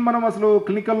ఎంత టైం మనం అసలు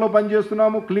క్లినికల్లో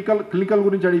పనిచేస్తున్నాము, క్లినికల్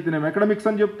గురించి అడిగితేనేమో ఎకడమిక్స్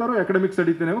అని చెప్తారు, ఎకడమిక్స్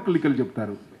అడిగితేనేమో క్లినికల్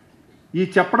చెప్తారు. ఈ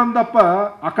చెప్పడం తప్ప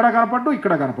అక్కడ కనపడ్డు,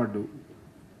 ఇక్కడ కనపడ్డు,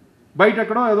 బయట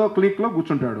ఎక్కడో ఏదో క్లినిక్లో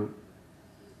కూర్చుంటాడు.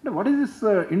 అంటే what is this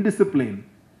indiscipline?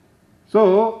 So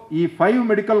ఈ 5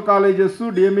 మెడికల్ కాలేజెస్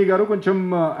డిఎంఈ గారు కొంచెం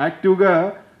యాక్టివ్గా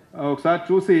ఒకసారి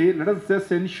చూసి let us just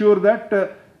ensure that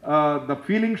the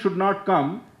feeling should not come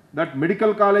that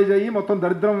medical college అయ్యి మొత్తం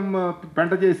దరిద్రం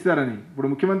పెంట చేస్తారని. ఇప్పుడు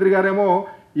ముఖ్యమంత్రి గారేమో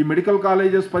ఈ మెడికల్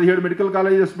కాలేజెస్ 17 మెడికల్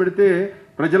కాలేజెస్ పెడితే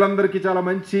ప్రజలందరికీ చాలా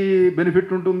మంచి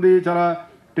బెనిఫిట్ ఉంటుంది, చాలా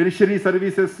టెరిషరీ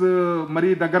సర్వీసెస్ మరీ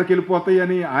దగ్గరికి వెళ్ళిపోతాయి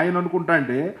అని ఆయన అనుకుంటా,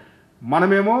 అంటే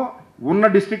మనమేమో ఉన్న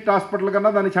డిస్ట్రిక్ట్ హాస్పిటల్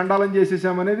కన్నా దాన్ని చండాలం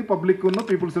చేసేసామనేది పబ్లిక్ ఉన్న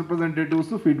peoples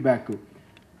representatives feedback.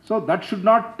 So that should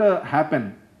not happen.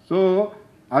 So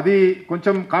అది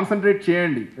కొంచెం కాన్సన్ట్రేట్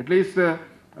చేయండి. At least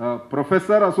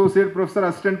professor, associate professor,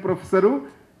 assistant professor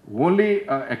only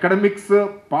academics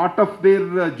part of their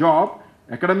job,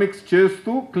 academics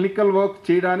చేస్తూ క్లినికల్ వర్క్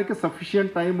చేయడానికి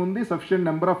సఫిషియంట్ టైం ఉంది, సఫిషియంట్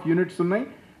నెంబర్ ఆఫ్ యూనిట్స్ ఉన్నాయి,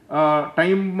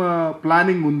 time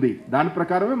planning ఉంది, దాని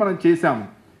ప్రకారమే మనం చేశాము.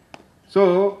 సో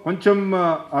కొంచెం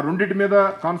ఆ రెండింటి మీద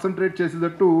కాన్సన్ట్రేట్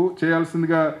చేసేటట్టు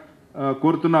చేయాల్సిందిగా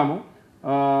కోరుతున్నాము.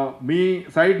 మీ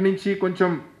సైడ్ నుంచి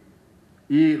కొంచెం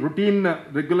ఈ రొటీన్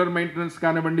రెగ్యులర్ మెయింటెనెన్స్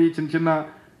కానివ్వండి, చిన్న చిన్న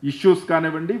ఇష్యూస్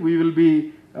కానివ్వండి, we will be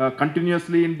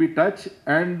continuously in B touch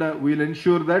and wheel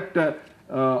ensure that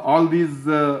all these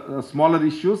smaller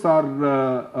issues are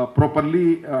properly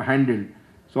handled.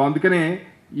 So అందుకనే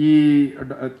ఈ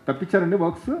తప్పించారండి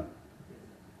వర్క్స్.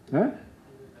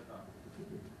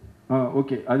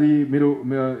 ఓకే, అది మీరు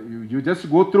you just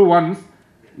go through once.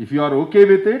 If you are okay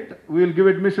with it, we will give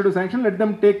administrative sanction. Let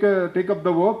them take up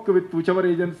the work with whichever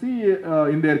agency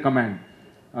in their command.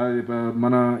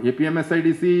 మన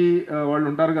APMSIDC వాళ్ళు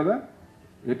ఉంటారు కదా,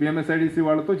 APMSIDC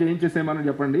వాళ్ళతో చేయించేసేమని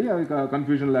చెప్పండి, అది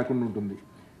confusion లేకుండా ఉంటుంది.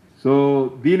 So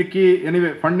దీనికి anyway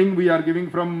funding we are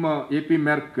giving from AP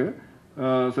Merck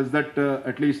such that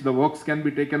at least the works can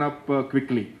be taken up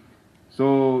quickly. So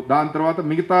దాని తర్వాత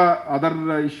మిగతా అదర్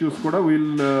ఇష్యూస్ కూడా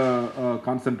విల్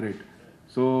కాన్సన్ట్రేట్.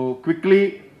 సో క్విక్లీ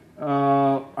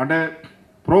అంటే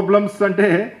ప్రాబ్లమ్స్ అంటే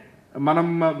మనం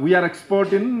we are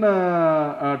expert in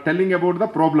telling about the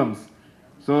problems.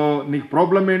 So నీకు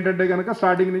problem ఏంటంటే కనుక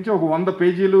స్టార్టింగ్ నుంచి ఒక 100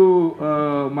 పేజీలు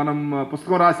మనం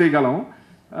పుస్తకం రాసేయగలం.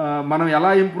 మనం ఎలా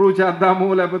ఇంప్రూవ్ చేద్దాము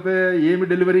లేకపోతే ఏమి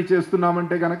డెలివరీ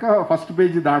చేస్తున్నామంటే కనుక ఫస్ట్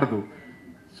పేజీ దాటదు.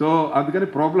 సో అందుకని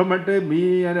ప్రాబ్లం అంటే మీ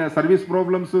సర్వీస్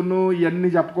ప్రాబ్లమ్స్ను ఇవన్నీ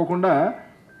చెప్పుకోకుండా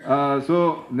సో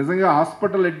నిజంగా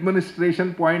హాస్పిటల్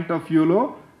అడ్మినిస్ట్రేషన్ పాయింట్ ఆఫ్ వ్యూలో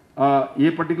ఏ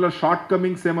పర్టికులర్ షార్ట్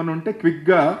కమింగ్స్ ఏమైనా ఉంటే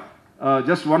క్విక్గా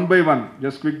జస్ట్ 1 by 1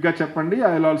 జస్ట్ క్విక్గా చెప్పండి.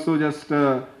 I will also just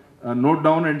note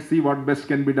down and see what best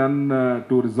can be done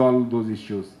to resolve those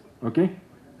issues. Okay,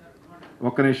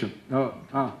 ఒక్క నిమిషం.